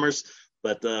Chamber of Commerce,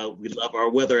 but we love our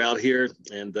weather out here,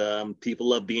 and people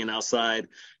love being outside.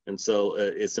 And so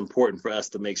it's important for us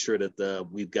to make sure that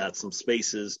we've got some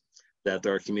spaces that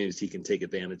our community can take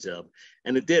advantage of.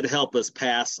 And it did help us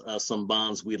pass some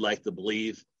bonds, we'd like to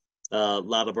believe. A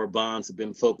lot of our bonds have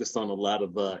been focused on a lot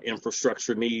of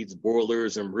infrastructure needs,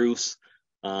 boilers and roofs.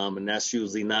 And that's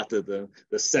usually not the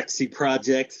sexy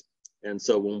project. And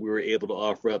so when we were able to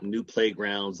offer up new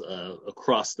playgrounds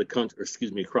across the country,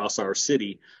 across our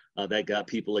city, that got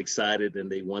people excited,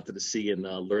 and they wanted to see and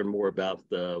learn more about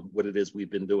what it is we've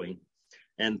been doing.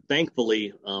 And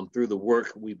thankfully, through the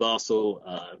work, we've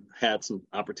also had some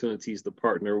opportunities to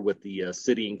partner with the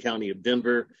city and county of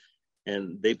Denver.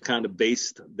 And they've kind of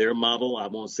based their model. I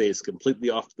won't say it's completely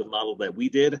off the model that we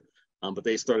did, but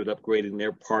they started upgrading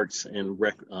their parks and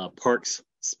parks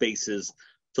spaces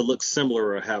to look similar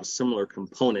or have similar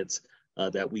components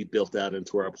that we built out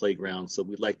into our playground. So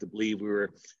we'd like to believe we were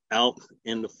out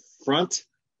in the front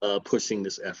pushing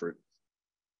this effort.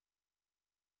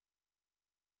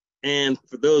 And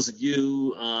for those of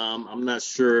you, I'm not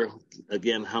sure,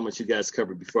 again, how much you guys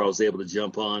covered before I was able to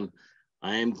jump on.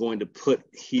 I am going to put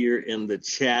here in the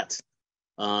chat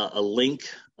a link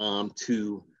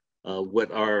to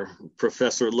what our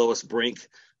Professor Lois Brink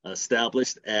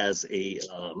established as a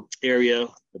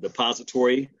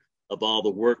depository of all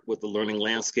the work with the learning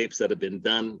landscapes that have been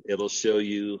done. It'll show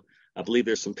you, I believe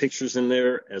there's some pictures in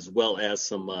there, as well as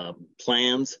some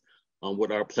plans on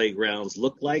what our playgrounds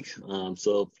look like.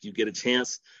 So if you get a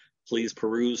chance, please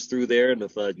peruse through there. And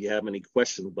if you have any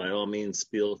questions, by all means,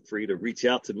 feel free to reach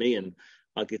out to me, and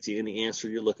I'll get you any answer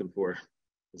you're looking for,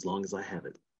 as long as I have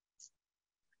it.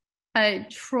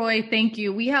 Troy, thank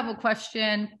you. We have a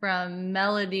question from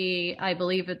Melody. I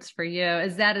believe it's for you.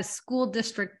 Is that a school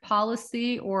district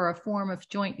policy or a form of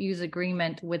joint use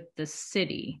agreement with the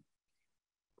city?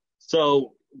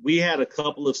 So we had a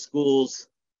couple of schools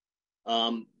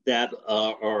that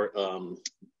are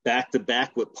back to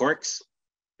back with parks.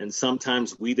 And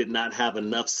sometimes we did not have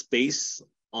enough space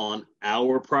on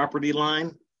our property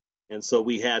line. And so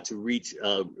we had to reach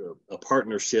a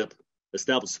partnership,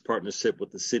 establish a partnership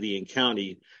with the city and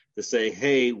county to say,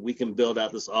 hey, we can build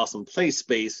out this awesome play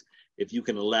space if you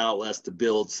can allow us to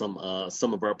build some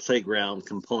of our playground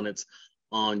components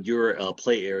on your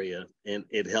play area. And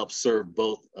it helps serve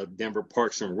both Denver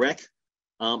Parks and Rec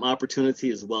opportunity,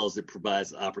 as well as it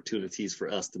provides opportunities for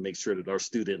us to make sure that our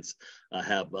students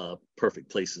have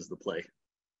perfect places to play.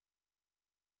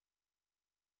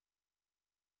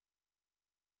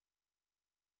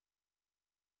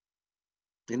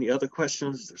 Any other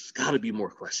questions? There's got to be more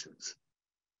questions.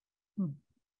 Do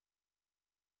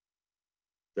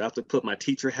I have to put my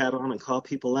teacher hat on and call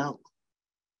people out?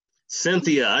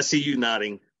 Cynthia, I see you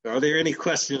nodding. Are there any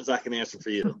questions I can answer for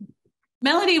you?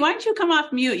 Melody, why don't you come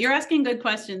off mute? You're asking good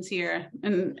questions here,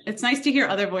 and it's nice to hear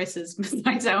other voices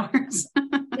besides ours.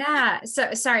 Yeah,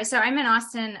 so sorry. So I'm in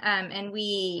Austin, and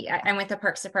I'm with the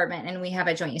Parks Department, and we have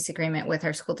a joint use agreement with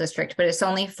our school district, but it's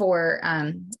only for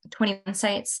 21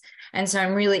 sites. And so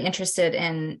I'm really interested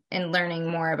in learning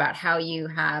more about how you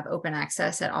have open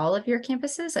access at all of your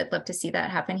campuses. I'd love to see that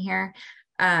happen here.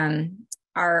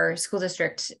 Our school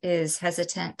district is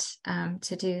hesitant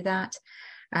to do that.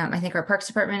 I think our Parks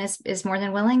Department is more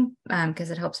than willing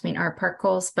because it helps meet our park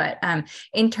goals. But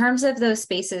in terms of those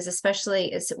spaces,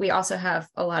 especially, we also have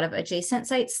a lot of adjacent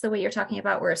sites, the way you're talking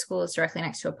about, where a school is directly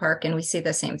next to a park. And we see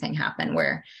the same thing happen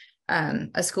where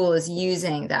a school is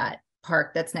using that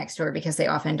park that's next door because they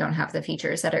often don't have the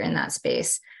features that are in that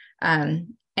space.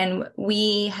 And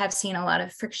we have seen a lot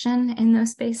of friction in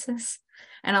those spaces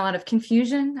and a lot of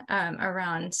confusion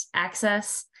around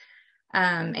access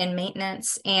and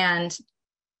maintenance. And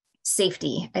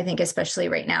safety, I think, especially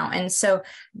right now. And so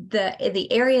the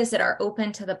areas that are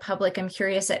open to the public, I'm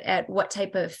curious at what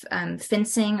type of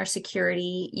fencing or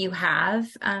security you have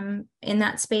in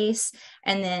that space.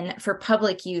 And then for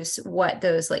public use, what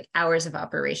those like hours of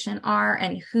operation are,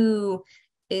 and who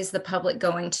is the public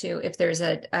going to if there's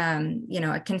a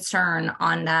a concern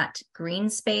on that green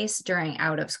space during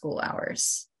out of school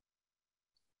hours?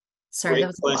 Sorry,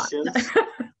 Great that was a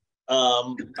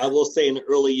lot. I will say in the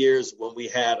early years when we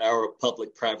had our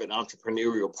public-private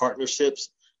entrepreneurial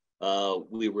partnerships,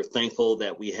 we were thankful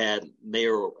that we had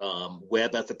Mayor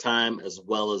Webb at the time, as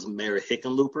well as Mayor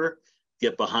Hickenlooper,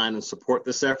 get behind and support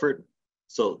this effort.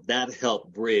 So that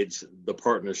helped bridge the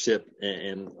partnership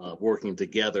and working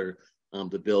together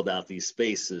to build out these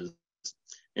spaces.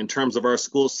 In terms of our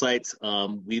school sites,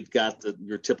 we've got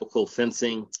your typical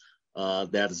fencing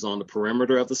that is on the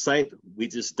perimeter of the site. We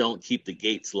just don't keep the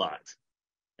gates locked.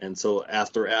 And so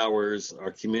after hours,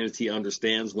 our community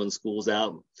understands when school's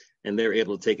out, and they're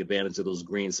able to take advantage of those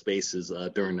green spaces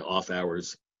during the off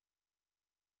hours.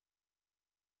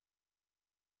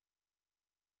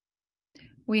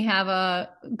 We have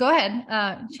go ahead,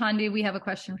 Chandi. We have a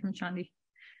question from Chandi.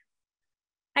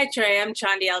 Hi, Troy. I'm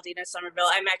Chandi Aldina Somerville.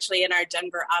 I'm actually in our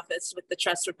Denver office with the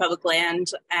Trust for Public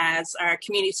Land as our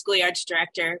Community Schoolyards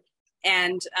Director,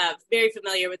 and very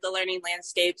familiar with the learning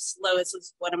landscapes. Lois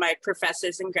was one of my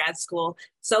professors in grad school,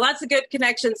 so lots of good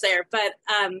connections there. But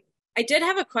I did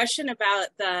have a question about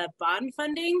the bond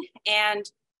funding, and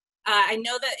I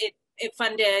know that it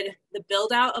funded the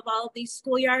build out of all of these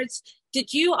schoolyards.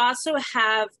 Did you also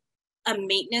have a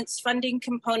maintenance funding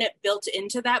component built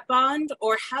into that bond,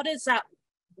 or how does that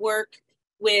work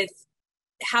with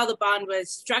how the bond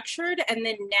was structured? And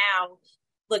then now,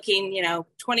 looking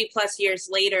 20 plus years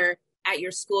later at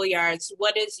your schoolyards,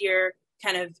 what is your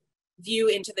kind of view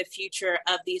into the future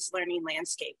of these learning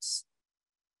landscapes?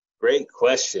 Great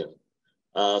question.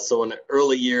 So in the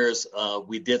early years,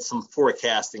 we did some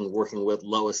forecasting working with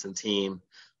Lois and team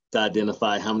to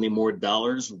identify how many more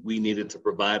dollars we needed to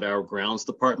provide our grounds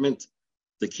department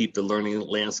to keep the learning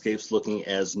landscapes looking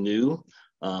as new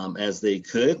as they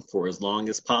could for as long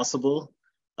as possible.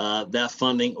 That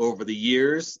funding over the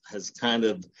years has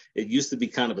it used to be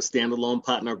kind of a standalone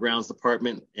pot in our grounds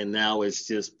department, and now it's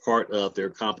just part of their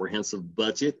comprehensive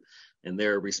budget, and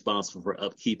they're responsible for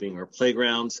upkeeping our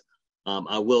playgrounds.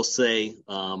 I will say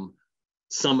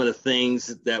some of the things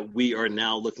that we are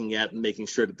now looking at and making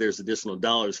sure that there's additional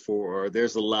dollars for,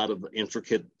 there's a lot of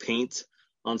intricate paint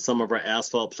on some of our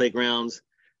asphalt playgrounds.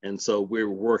 And so we're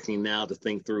working now to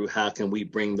think through how can we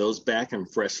bring those back and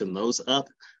freshen those up,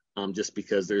 just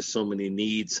because there's so many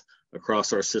needs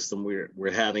across our system.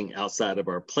 We're having outside of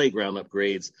our playground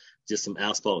upgrades, just some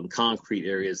asphalt and concrete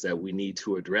areas that we need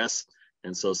to address.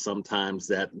 And so sometimes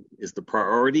that is the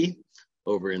priority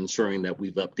over ensuring that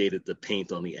we've updated the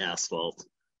paint on the asphalt.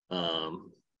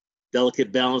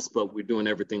 Delicate balance, but we're doing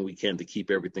everything we can to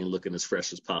keep everything looking as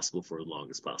fresh as possible for as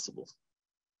long as possible.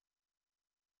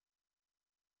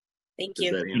 Thank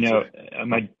you.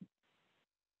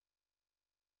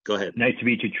 Go ahead. Nice to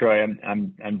meet you, Troy.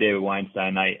 I'm David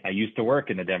Weinstein. I used to work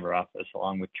in the Denver office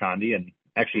along with Chandi, and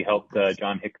actually helped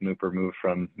John Hickenlooper move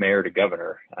from mayor to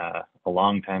governor a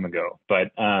long time ago.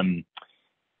 But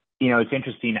it's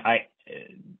interesting.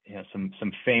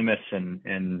 Some famous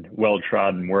and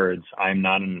well-trodden words. I'm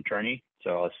not an attorney,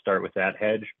 so I'll start with that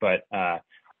hedge. But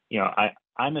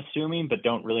I'm assuming, but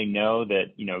don't really know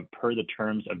that, per the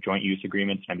terms of joint use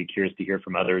agreements, and I'd be curious to hear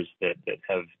from others that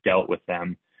have dealt with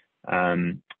them,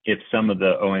 if some of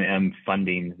the O&M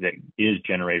funding that is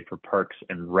generated for parks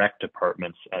and rec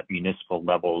departments at municipal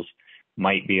levels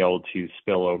might be able to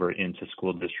spill over into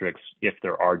school districts if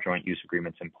there are joint use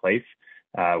agreements in place.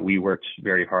 We worked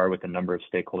very hard with a number of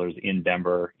stakeholders in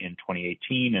Denver in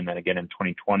 2018 and then again in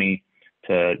 2020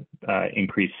 to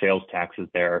increase sales taxes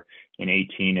there. In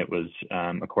 18, it was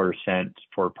a $0.25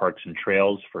 for parks and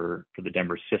trails for the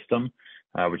Denver system,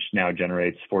 which now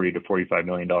generates $40 to $45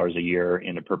 million a year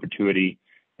into perpetuity,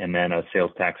 and then a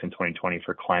sales tax in 2020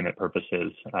 for climate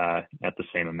purposes at the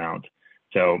same amount.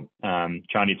 So,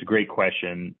 Chandi, it's a great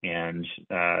question. And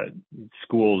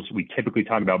schools, we typically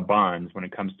talk about bonds when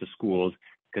it comes to schools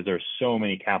because there are so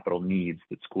many capital needs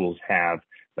that schools have.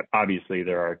 But obviously,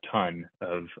 there are a ton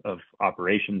of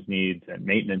operations needs and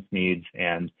maintenance needs.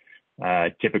 And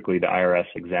typically, the IRS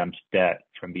exempts debt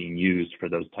from being used for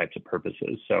those types of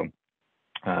purposes. So,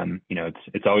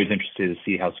 it's always interesting to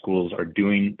see how schools are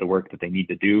doing the work that they need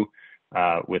to do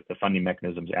with the funding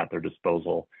mechanisms at their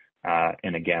disposal.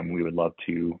 And again, we would love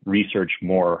to research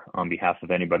more on behalf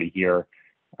of anybody here,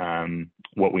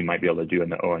 what we might be able to do in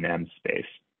the O&M space.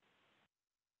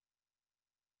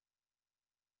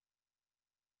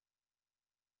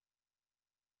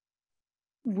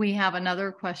 We have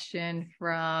another question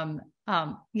from,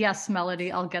 yes,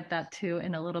 Melody, I'll get that too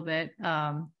in a little bit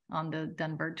on the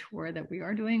Denver tour that we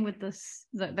are doing with this,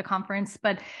 the conference.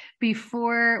 But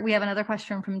before, we have another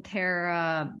question from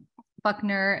Tara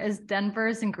Buckner. Is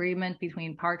Denver's agreement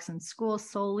between parks and schools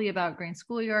solely about green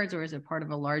schoolyards, or is it part of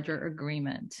a larger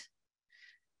agreement?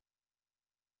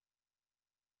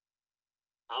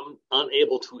 I'm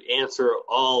unable to answer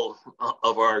all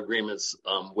of our agreements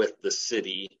with the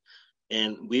city.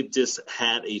 And we've just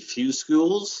had a few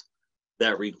schools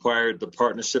that required the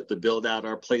partnership to build out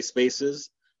our play spaces.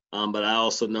 But I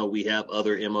also know we have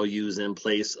other MOUs in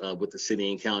place with the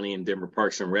city and county and Denver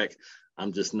Parks and Rec.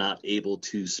 I'm just not able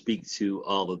to speak to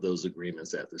all of those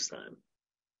agreements at this time.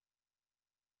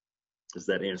 Does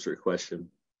that answer your question?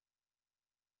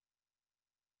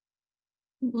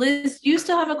 Liz, do you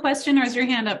still have a question, or is your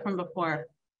hand up from before?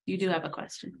 You do have a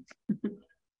question.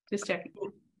 Just checking.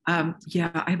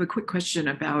 Yeah, I have a quick question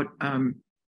about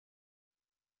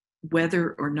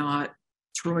whether or not,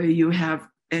 Troy, you have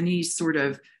any sort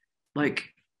of like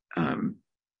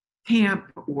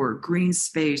camp or green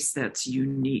space that's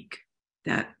unique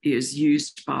that is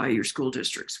used by your school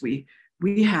districts. We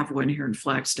have one here in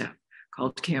Flagstaff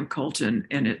called Camp Colton,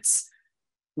 and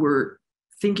we're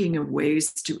thinking of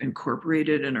ways to incorporate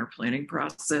it in our planning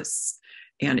process,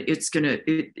 and it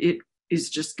is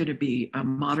just gonna be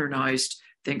modernized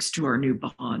thanks to our new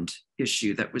bond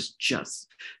issue that was just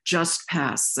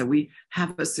passed. So we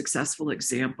have a successful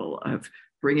example of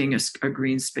bringing a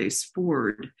green space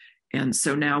forward. And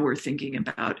so now we're thinking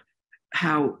about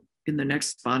how in the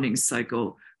next bonding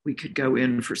cycle, we could go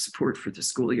in for support for the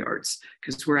schoolyards,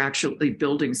 because we're actually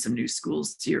building some new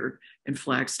schools here in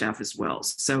Flagstaff as well.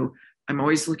 So I'm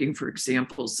always looking for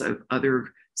examples of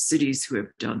other cities who have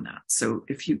done that. So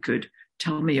if you could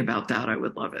tell me about that, I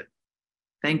would love it.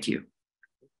 Thank you.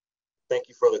 Thank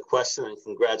you for the question, and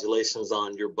congratulations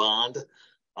on your bond.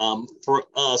 For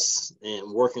us,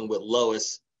 and working with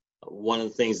Lois, one of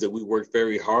the things that we worked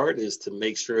very hard is to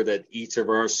make sure that each of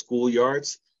our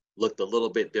schoolyards looked a little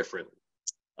bit different.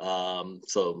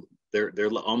 So they're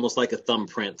almost like a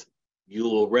thumbprint. You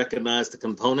will recognize the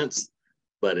components,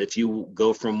 but if you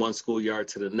go from one schoolyard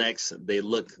to the next, they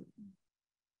look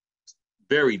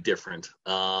very different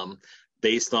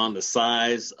based on the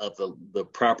size of the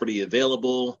property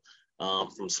available,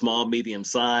 from small, medium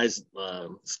size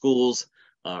schools,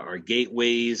 our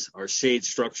gateways, our shade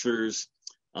structures,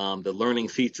 the learning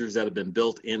features that have been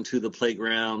built into the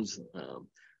playgrounds,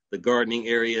 the gardening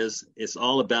areas. It's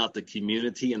all about the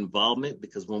community involvement,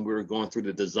 because when we were going through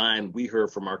the design, we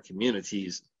heard from our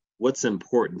communities, what's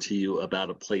important to you about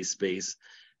a play space?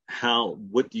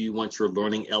 What do you want your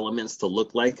learning elements to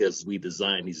look like as we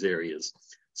design these areas?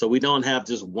 So we don't have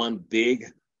just one big,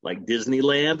 like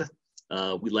Disneyland.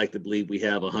 We like to believe we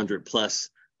have 100 plus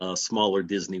smaller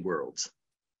Disney worlds.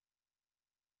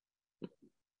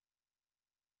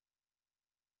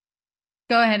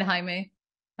 Go ahead, Jaime.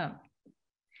 Oh.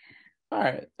 All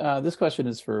right. This question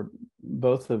is for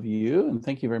both of you, and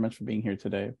thank you very much for being here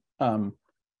today. I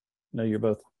know you're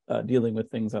both dealing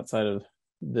with things outside of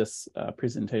this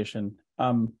presentation.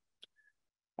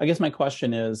 I guess my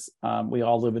question is, we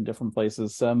all live in different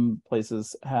places. Some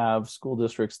places have school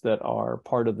districts that are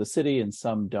part of the city and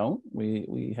some don't.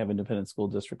 We have independent school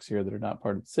districts here that are not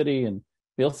part of the city, and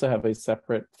we also have a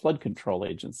separate flood control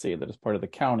agency that is part of the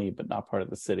county but not part of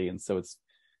the city, and so it's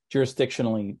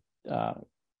jurisdictionally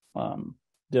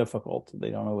difficult. They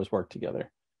don't always work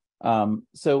together.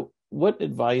 So what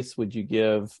advice would you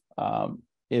give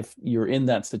if you're in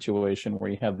that situation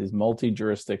where you have these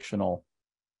multi-jurisdictional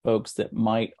folks that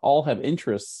might all have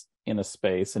interests in a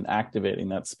space and activating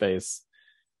that space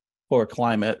for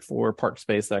climate, for park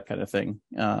space, that kind of thing,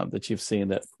 that you've seen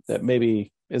that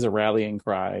maybe is a rallying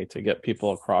cry to get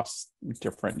people across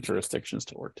different jurisdictions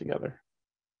to work together?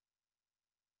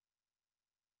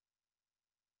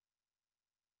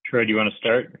 Troy, do you want to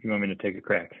start? Or do you want me to take a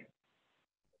crack?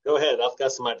 Go ahead. I've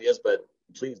got some ideas, but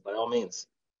please, by all means.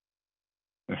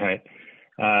 All right.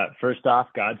 First off,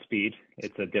 Godspeed.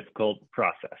 It's a difficult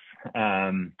process.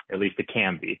 At least it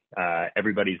can be.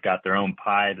 Everybody's got their own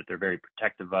pie that they're very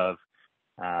protective of.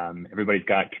 Everybody's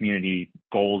got community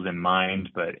goals in mind,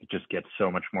 but it just gets so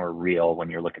much more real when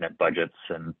you're looking at budgets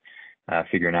and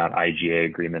figuring out IGA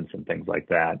agreements and things like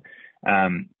that.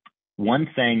 One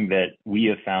thing that we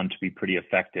have found to be pretty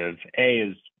effective,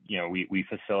 is, we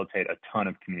facilitate a ton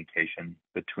of communication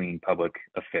between public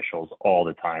officials all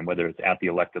the time, whether it's at the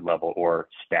elected level or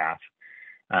staff.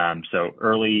 So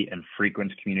early and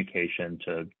frequent communication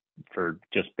for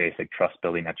just basic trust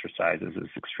building exercises is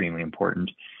extremely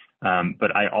important.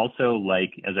 But I also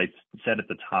like, as I said at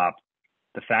the top,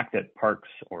 the fact that parks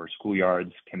or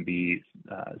schoolyards can be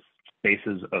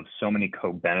spaces of so many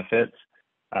co-benefits,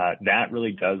 that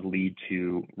really does lead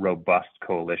to robust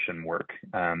coalition work.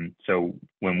 So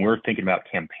when we're thinking about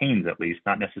campaigns, at least,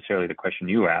 not necessarily the question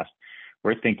you asked,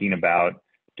 we're thinking about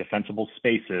defensible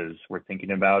spaces. We're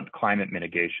thinking about climate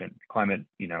mitigation,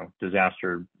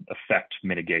 disaster effect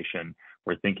mitigation.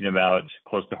 We're thinking about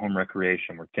close to home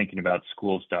recreation. We're thinking about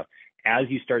school stuff. As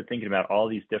you start thinking about all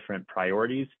these different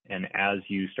priorities, and as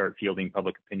you start fielding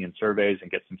public opinion surveys and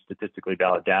get some statistically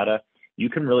valid data, you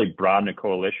can really broaden a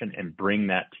coalition and bring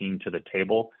that team to the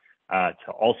table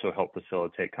to also help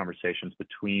facilitate conversations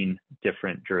between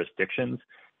different jurisdictions.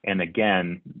 And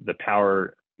again, the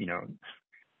power,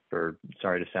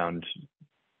 sorry to sound,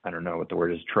 I don't know what the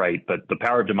word is, trite, but the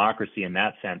power of democracy in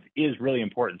that sense is really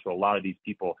important to a lot of these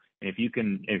people. And if you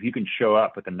can show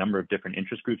up with a number of different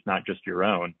interest groups, not just your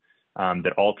own,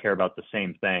 that all care about the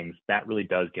same things, that really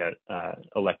does get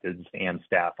electeds and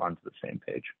staff onto the same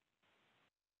page.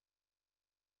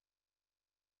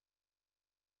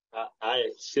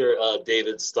 I share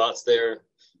David's thoughts there.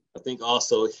 I think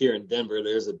also here in Denver,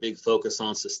 there's a big focus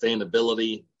on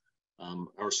sustainability.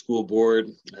 Our school board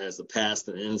has a past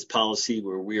and ends policy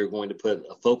where we are going to put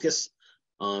a focus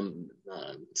on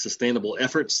sustainable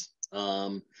efforts.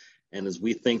 And as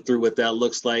we think through what that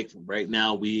looks like, right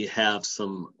now we have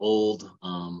some old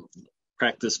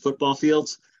practice football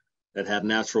fields that have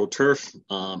natural turf.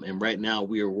 And right now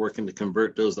we are working to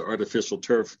convert those to artificial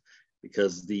turf,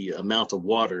 because the amount of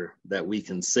water that we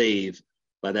can save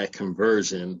by that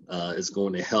conversion is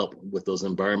going to help with those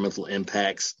environmental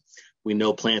impacts. We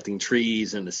know planting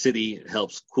trees in the city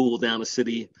helps cool down the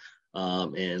city.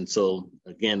 And so,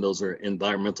 again, those are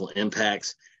environmental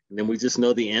impacts. And then we just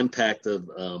know the impact of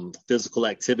physical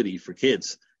activity for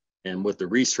kids and what the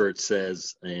research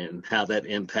says and how that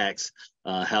impacts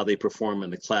how they perform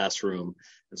in the classroom.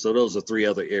 And so those are three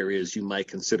other areas you might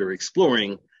consider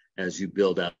exploring as you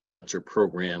build out your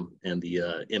program and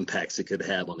the impacts it could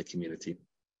have on the community.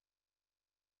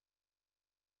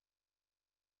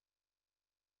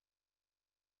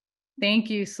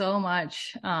 Thank you so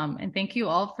much. And thank you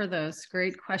all for those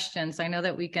great questions. I know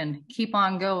that we can keep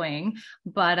on going,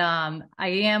 but I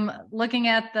am looking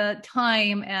at the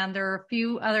time, and there are a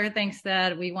few other things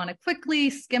that we want to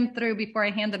quickly skim through before I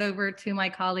hand it over to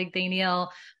my colleague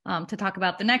Danielle to talk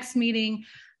about the next meeting.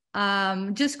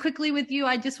 Just quickly with you,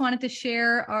 I just wanted to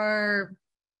share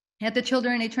at the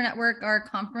Children in Nature Network, our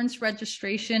conference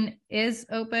registration is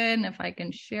open. If I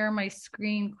can share my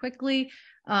screen quickly.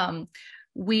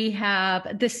 We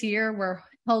have this year, we're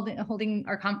holding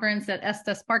our conference at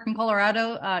Estes Park in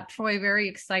Colorado. Troy, very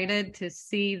excited to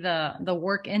see the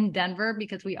work in Denver,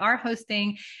 because we are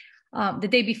hosting the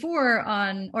day before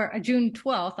June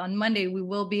 12th, on Monday, we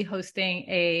will be hosting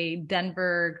a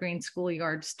Denver Green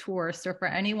Schoolyards tour. So for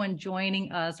anyone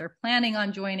joining us or planning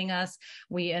on joining us,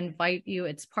 we invite you.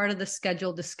 It's part of the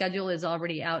schedule. The schedule is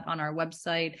already out on our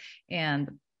website, and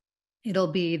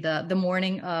it'll be the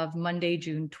morning of Monday,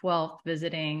 June 12th,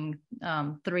 visiting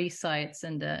 3 sites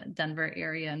in the Denver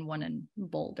area and 1 in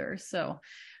Boulder. So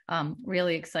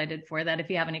really excited for that. If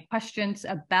you have any questions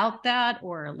about that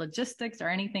or logistics or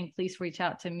anything, please reach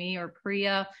out to me or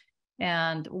Priya.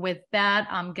 And with that,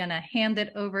 I'm going to hand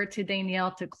it over to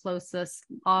Danielle to close us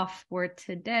off for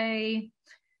today.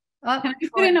 Can I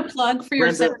put in a plug for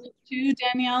your center too,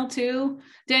 Danielle, too?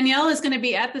 Danielle is going to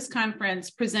be at this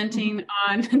conference presenting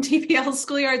on DPL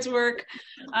Schoolyards work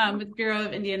with Bureau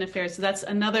of Indian Affairs. So that's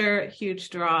another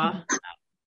huge draw.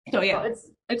 So yeah. Well,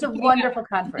 it's a wonderful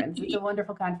conference. It's a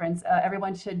wonderful conference.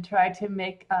 Everyone should try to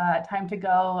make time to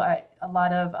go. A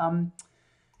lot of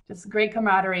just great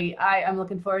camaraderie. I'm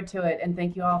looking forward to it, and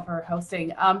thank you all for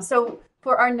hosting. So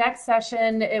for our next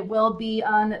session, it will be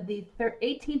on the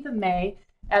 18th of May.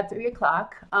 At 3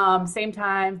 o'clock, same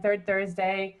time, third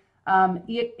Thursday, at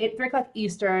 3 o'clock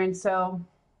Eastern, so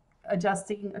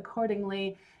adjusting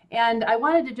accordingly. And I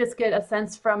wanted to just get a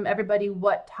sense from everybody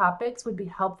what topics would be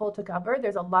helpful to cover.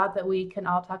 There's a lot that we can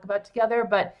all talk about together,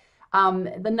 but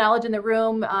the knowledge in the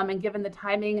room and given the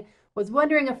timing, was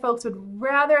wondering if folks would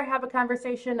rather have a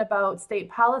conversation about state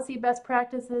policy best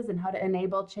practices and how to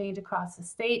enable change across the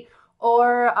state,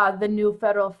 or the new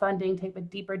federal funding, take a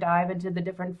deeper dive into the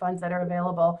different funds that are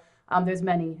available. There's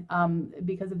many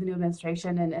because of the new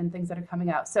administration and things that are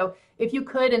coming out. So if you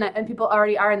could, and people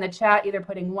already are in the chat, either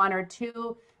putting 1 or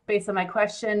 2 based on my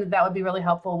question, that would be really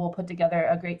helpful. We'll put together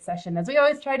a great session, as we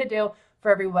always try to do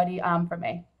for everybody for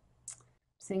May.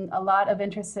 Seeing a lot of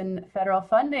interest in federal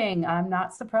funding. I'm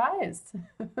not surprised.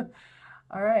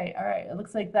 All right. It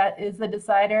looks like that is the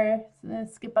decider.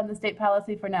 Skip on the state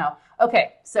policy for now.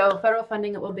 Okay, so federal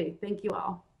funding it will be. Thank you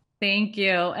all. Thank you.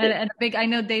 And I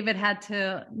know David had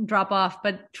to drop off,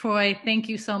 but Troy, thank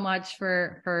you so much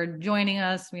for joining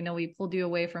us. We know we pulled you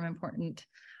away from important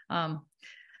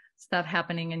stuff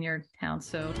happening in your town.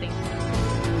 So thank you.